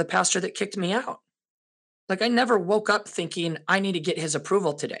living for the pastor that kicked me out. Like I never woke up thinking I need to get his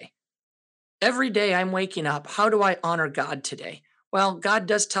approval today. Every day I'm waking up, how do I honor God today? Well, God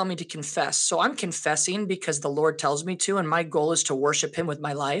does tell me to confess. So I'm confessing because the Lord tells me to, and my goal is to worship him with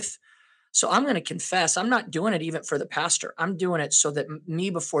my life. So I'm going to confess. I'm not doing it even for the pastor. I'm doing it so that me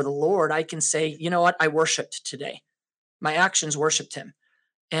before the Lord, I can say, you know what? I worshiped today. My actions worshiped him.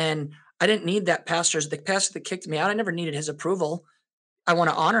 And I didn't need the pastor that kicked me out. I never needed his approval. I want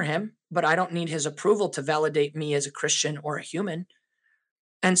to honor him, but I don't need his approval to validate me as a Christian or a human.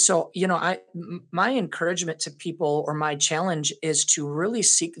 And so, my encouragement to people or my challenge is to really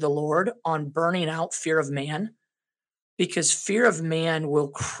seek the Lord on burning out fear of man, because fear of man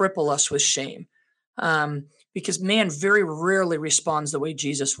will cripple us with shame. Because man very rarely responds the way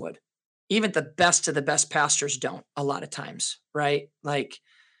Jesus would. Even the best of the best pastors don't a lot of times, right? Like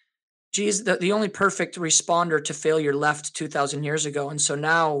Jesus, the only perfect responder to failure left 2,000 years ago. And so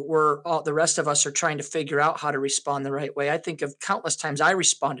now the rest of us are trying to figure out how to respond the right way. I think of countless times I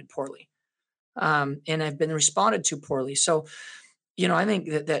responded poorly, and I've been responded to poorly. So, I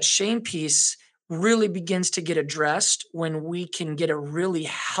think that shame piece really begins to get addressed when we can get a really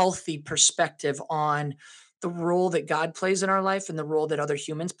healthy perspective on the role that God plays in our life and the role that other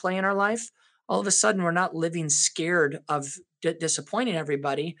humans play in our life, all of a sudden we're not living scared of disappointing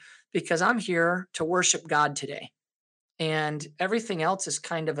everybody because I'm here to worship God today. And everything else is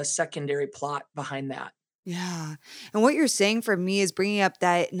kind of a secondary plot behind that. Yeah. And what you're saying for me is bringing up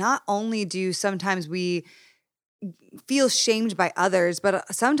that not only do sometimes we feel shamed by others,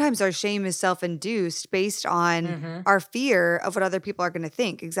 but sometimes our shame is self-induced based on Hmm. our fear of what other people are going to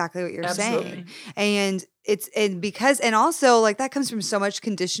think. Exactly what you're saying. Absolutely. And and also like that comes from so much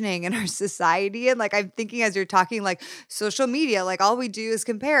conditioning in our society. And like I'm thinking as you're talking, like social media, like all we do is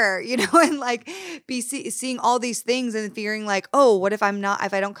compare, and like seeing all these things and fearing like, oh, what if I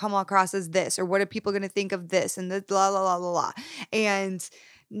don't come across as this, or what are people going to think of this, and the blah blah blah blah blah. And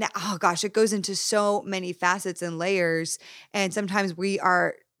now, oh gosh, it goes into so many facets and layers. And sometimes we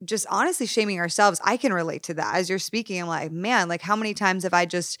are just honestly shaming ourselves. I can relate to that. As you're speaking, I'm like, man, like how many times have I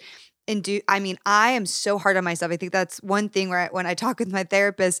just I mean, I am so hard on myself. I think that's one thing where when I talk with my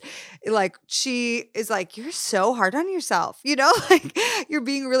therapist, like she is like, you're so hard on yourself, like you're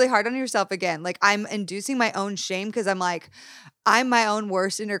being really hard on yourself again. Like I'm inducing my own shame because I'm like, I'm my own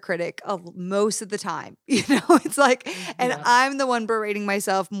worst inner critic of most of the time. It's like, and Yeah. I'm the one berating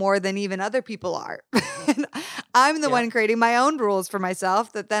myself more than even other people are. And I'm the Yeah. one creating my own rules for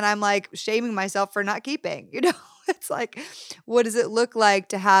myself that then I'm like shaming myself for not keeping, It's like, what does it look like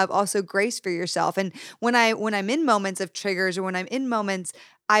to have also grace for yourself? And when I'm in moments of triggers or when I'm in moments,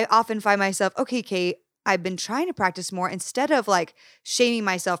 I often find myself, okay, Kate, I've been trying to practice more instead of like shaming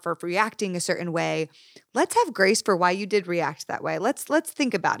myself for reacting a certain way. Let's have grace for why you did react that way. Let's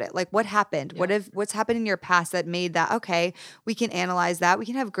think about it. Like what happened? Yeah. What's happened in your past that made that okay? We can analyze that. We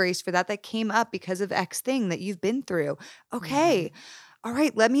can have grace for that came up because of X thing that you've been through. Hmm. Okay. All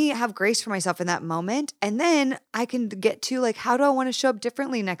right, let me have grace for myself in that moment. And then I can get to like, how do I want to show up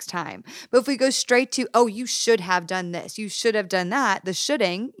differently next time? But if we go straight to, oh, you should have done this, you should have done that, the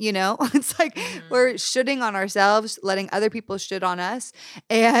shoulding, it's like Mhm. we're shoulding on ourselves, letting other people should on us.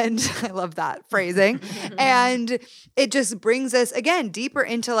 And I love that phrasing. And it just brings us again deeper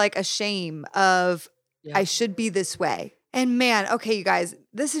into like a shame of, I Yeah. should be this way. And man, okay, you guys,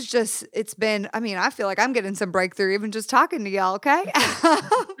 this is just, I mean, I feel like I'm getting some breakthrough even just talking to y'all, okay?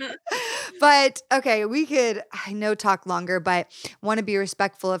 But okay, I know, talk longer, but want to be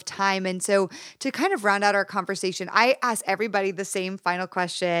respectful of time. And so to kind of round out our conversation, I ask everybody the same final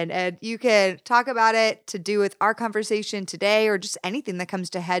question, and you can talk about it to do with our conversation today or just anything that comes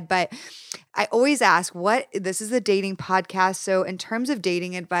to head. But I always ask this is a dating podcast. So in terms of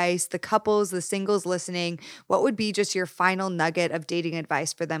dating advice, the couples, the singles listening, what would be just your final nugget of dating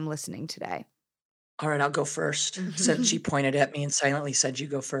advice for them listening today? All right, I'll go first since she pointed at me and silently said you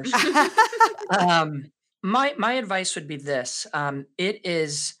go first. My advice would be this. It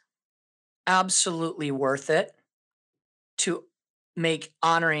is absolutely worth it to make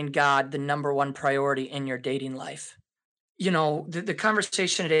honoring God the number one priority in your dating life. The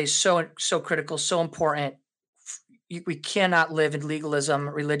conversation today is so critical, so important. We cannot live in legalism,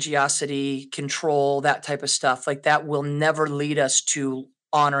 religiosity, control, that type of stuff. Like that will never lead us to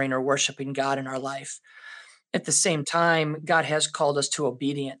honoring or worshiping God in our life. At the same time, God has called us to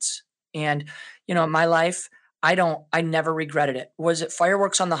obedience. And, in my life, I never regretted it. Was it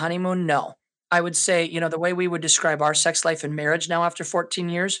fireworks on the honeymoon? No. I would say, the way we would describe our sex life and marriage now after 14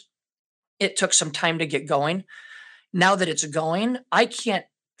 years, it took some time to get going. Now that it's going, I can't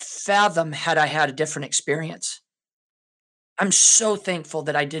fathom had I had a different experience. I'm so thankful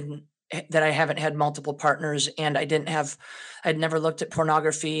that that I haven't had multiple partners and I'd never looked at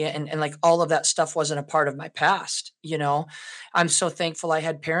pornography and like all of that stuff wasn't a part of my past. I'm so thankful I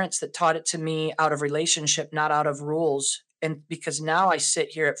had parents that taught it to me out of relationship, not out of rules. And because now I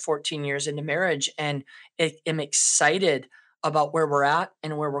sit here at 14 years into marriage and am excited about where we're at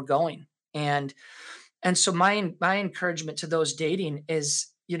and where we're going. And so my encouragement to those dating is,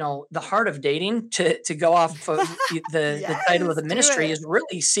 the heart of dating to go off of the title of Yes, the do ministry it. is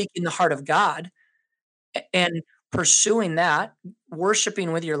really seeking the heart of God and pursuing that,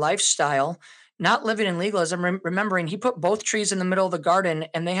 worshiping with your lifestyle, not living in legalism, remembering he put both trees in the middle of the garden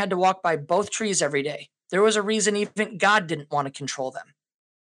and they had to walk by both trees every day. There was a reason even God didn't want to control them.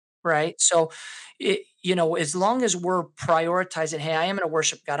 Right? So, as long as we're prioritizing, "Hey, I am gonna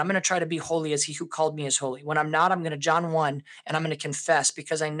worship God. I'm gonna try to be holy as he who called me is holy. When I'm not, I'm gonna John 1, and I'm gonna confess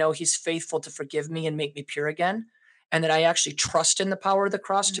because I know he's faithful to forgive me and make me pure again, and that I actually trust in the power of the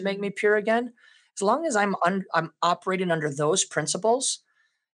cross to make me Mhm. pure again." As long as I'm operating under those principles,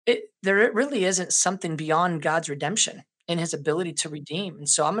 it really isn't something beyond God's redemption and his ability to redeem. And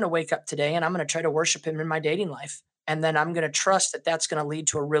so I'm going to wake up today and I'm going to try to worship him in my dating life. And then I'm going to trust that that's going to lead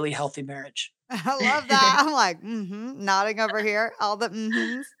to a really healthy marriage. I love that. I'm like, nodding over here, all the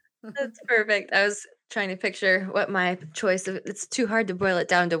mm-hms. That's perfect. I was trying to picture what my choice of it's too hard to boil it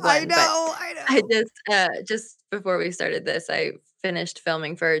down to I one, but know, I I know. just before we started this, I finished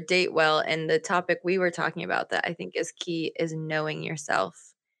filming for Date Well, and the topic we were talking about that I think is key is knowing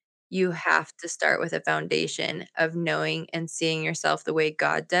yourself. You have to start with a foundation of knowing and seeing yourself the way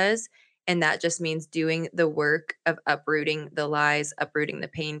God does, and that just means doing the work of uprooting the lies, uprooting the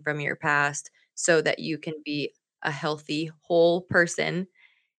pain from your past so that you can be a healthy, whole person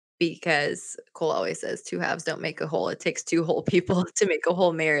because Cole always says 2 halves don't make a whole. It takes 2 whole people to make a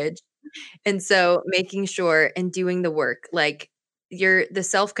whole marriage. And so making sure and doing the work, like the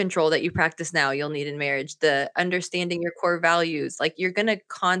self-control that you practice now, you'll need in marriage, the understanding your core values, like you're going to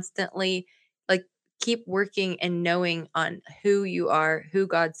constantly like keep working and knowing on who you are, who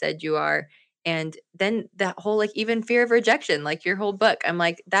God said you are. And then that whole like even fear of rejection, like your whole book, I'm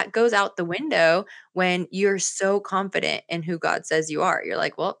like that goes out the window when you're so confident in who God says you are. You're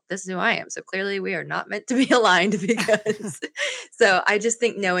like, well, this is who I am. So clearly we are not meant to be aligned because so I just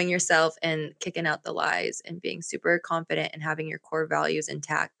think knowing yourself and kicking out the lies and being super confident and having your core values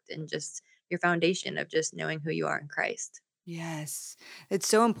intact and just your foundation of just knowing who you are in Christ. Yes. It's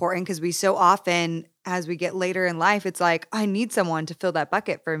so important because we so often, as we get later in life, it's like, I need someone to fill that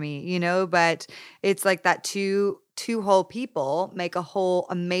bucket for me, but it's like that two whole people make a whole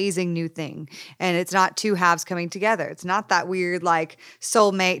amazing new thing. And it's not two halves coming together. It's not that weird, like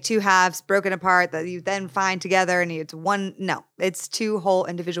soulmate, two halves broken apart that you then find together and it's one. No, it's two whole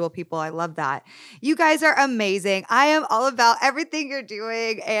individual people. I love that. You guys are amazing. I am all about everything you're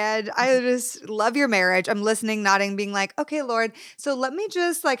doing. And I just love your marriage. I'm listening, nodding, being like, okay, Lord, so let me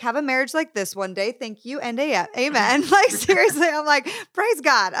just like have a marriage like this one day. Thank you. And amen. Like seriously, I'm like, praise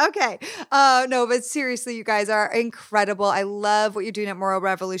God. Okay. No, but seriously, you guys are incredible. I love what you're doing at Moral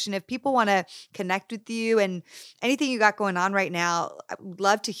Revolution. If people want to connect with you and anything you got going on right now, I would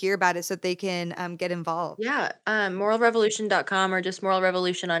love to hear about it so that they can get involved. Yeah, moralrevolution.com or just Moral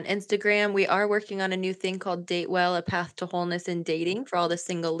Revolution on Instagram. We are working on a new thing called Date Well, a path to wholeness in dating for all the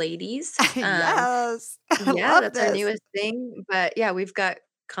single ladies. Yes. I Yeah, love that's our this. newest thing. But yeah, we've got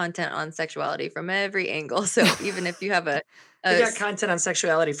content on sexuality from every angle. So even if you have We a got content on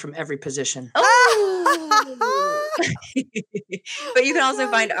sexuality from every position. oh, but you can also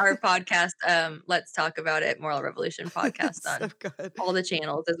Oh find our podcast, Let's Talk About It, Moral Revolution my God. podcast So on good. all the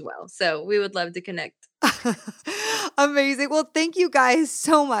channels as well. So we would love to connect. Amazing. Well, thank you guys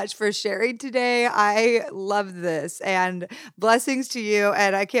so much for sharing today. I love this and blessings to you.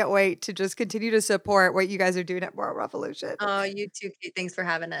 And I can't wait to just continue to support what you guys are doing at Moral Revolution. Oh, you too, Kate. Thanks for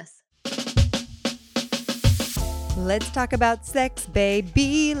having us. Let's talk about sex,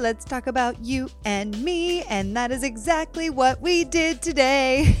 baby. Let's talk about you and me. And that is exactly what we did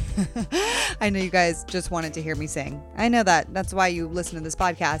today. I know you guys just wanted to hear me sing. I know that. That's why you listen to this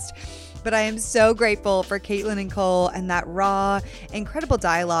podcast. But I am so grateful for Caitlin and Cole and that raw, incredible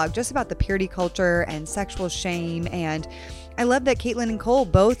dialogue just about the purity culture and sexual shame. And I love that Caitlin and Cole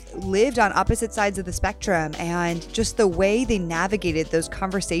both lived on opposite sides of the spectrum and just the way they navigated those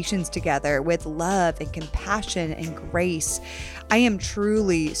conversations together with love and compassion and grace. I am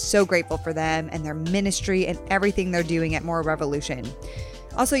truly so grateful for them and their ministry and everything they're doing at Moral Revolution.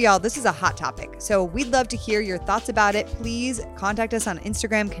 Also, y'all, this is a hot topic, so we'd love to hear your thoughts about it. Please contact us on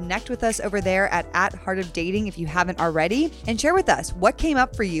Instagram, connect with us over there at Heart of Dating if you haven't already, and share with us what came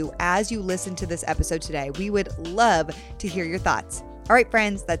up for you as you listened to this episode today. We would love to hear your thoughts. All right,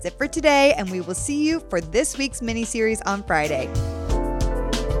 friends, that's it for today, and we will see you for this week's mini-series on Friday.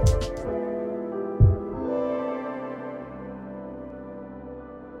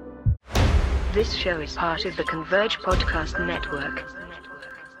 This show is part of the Converge Podcast Network.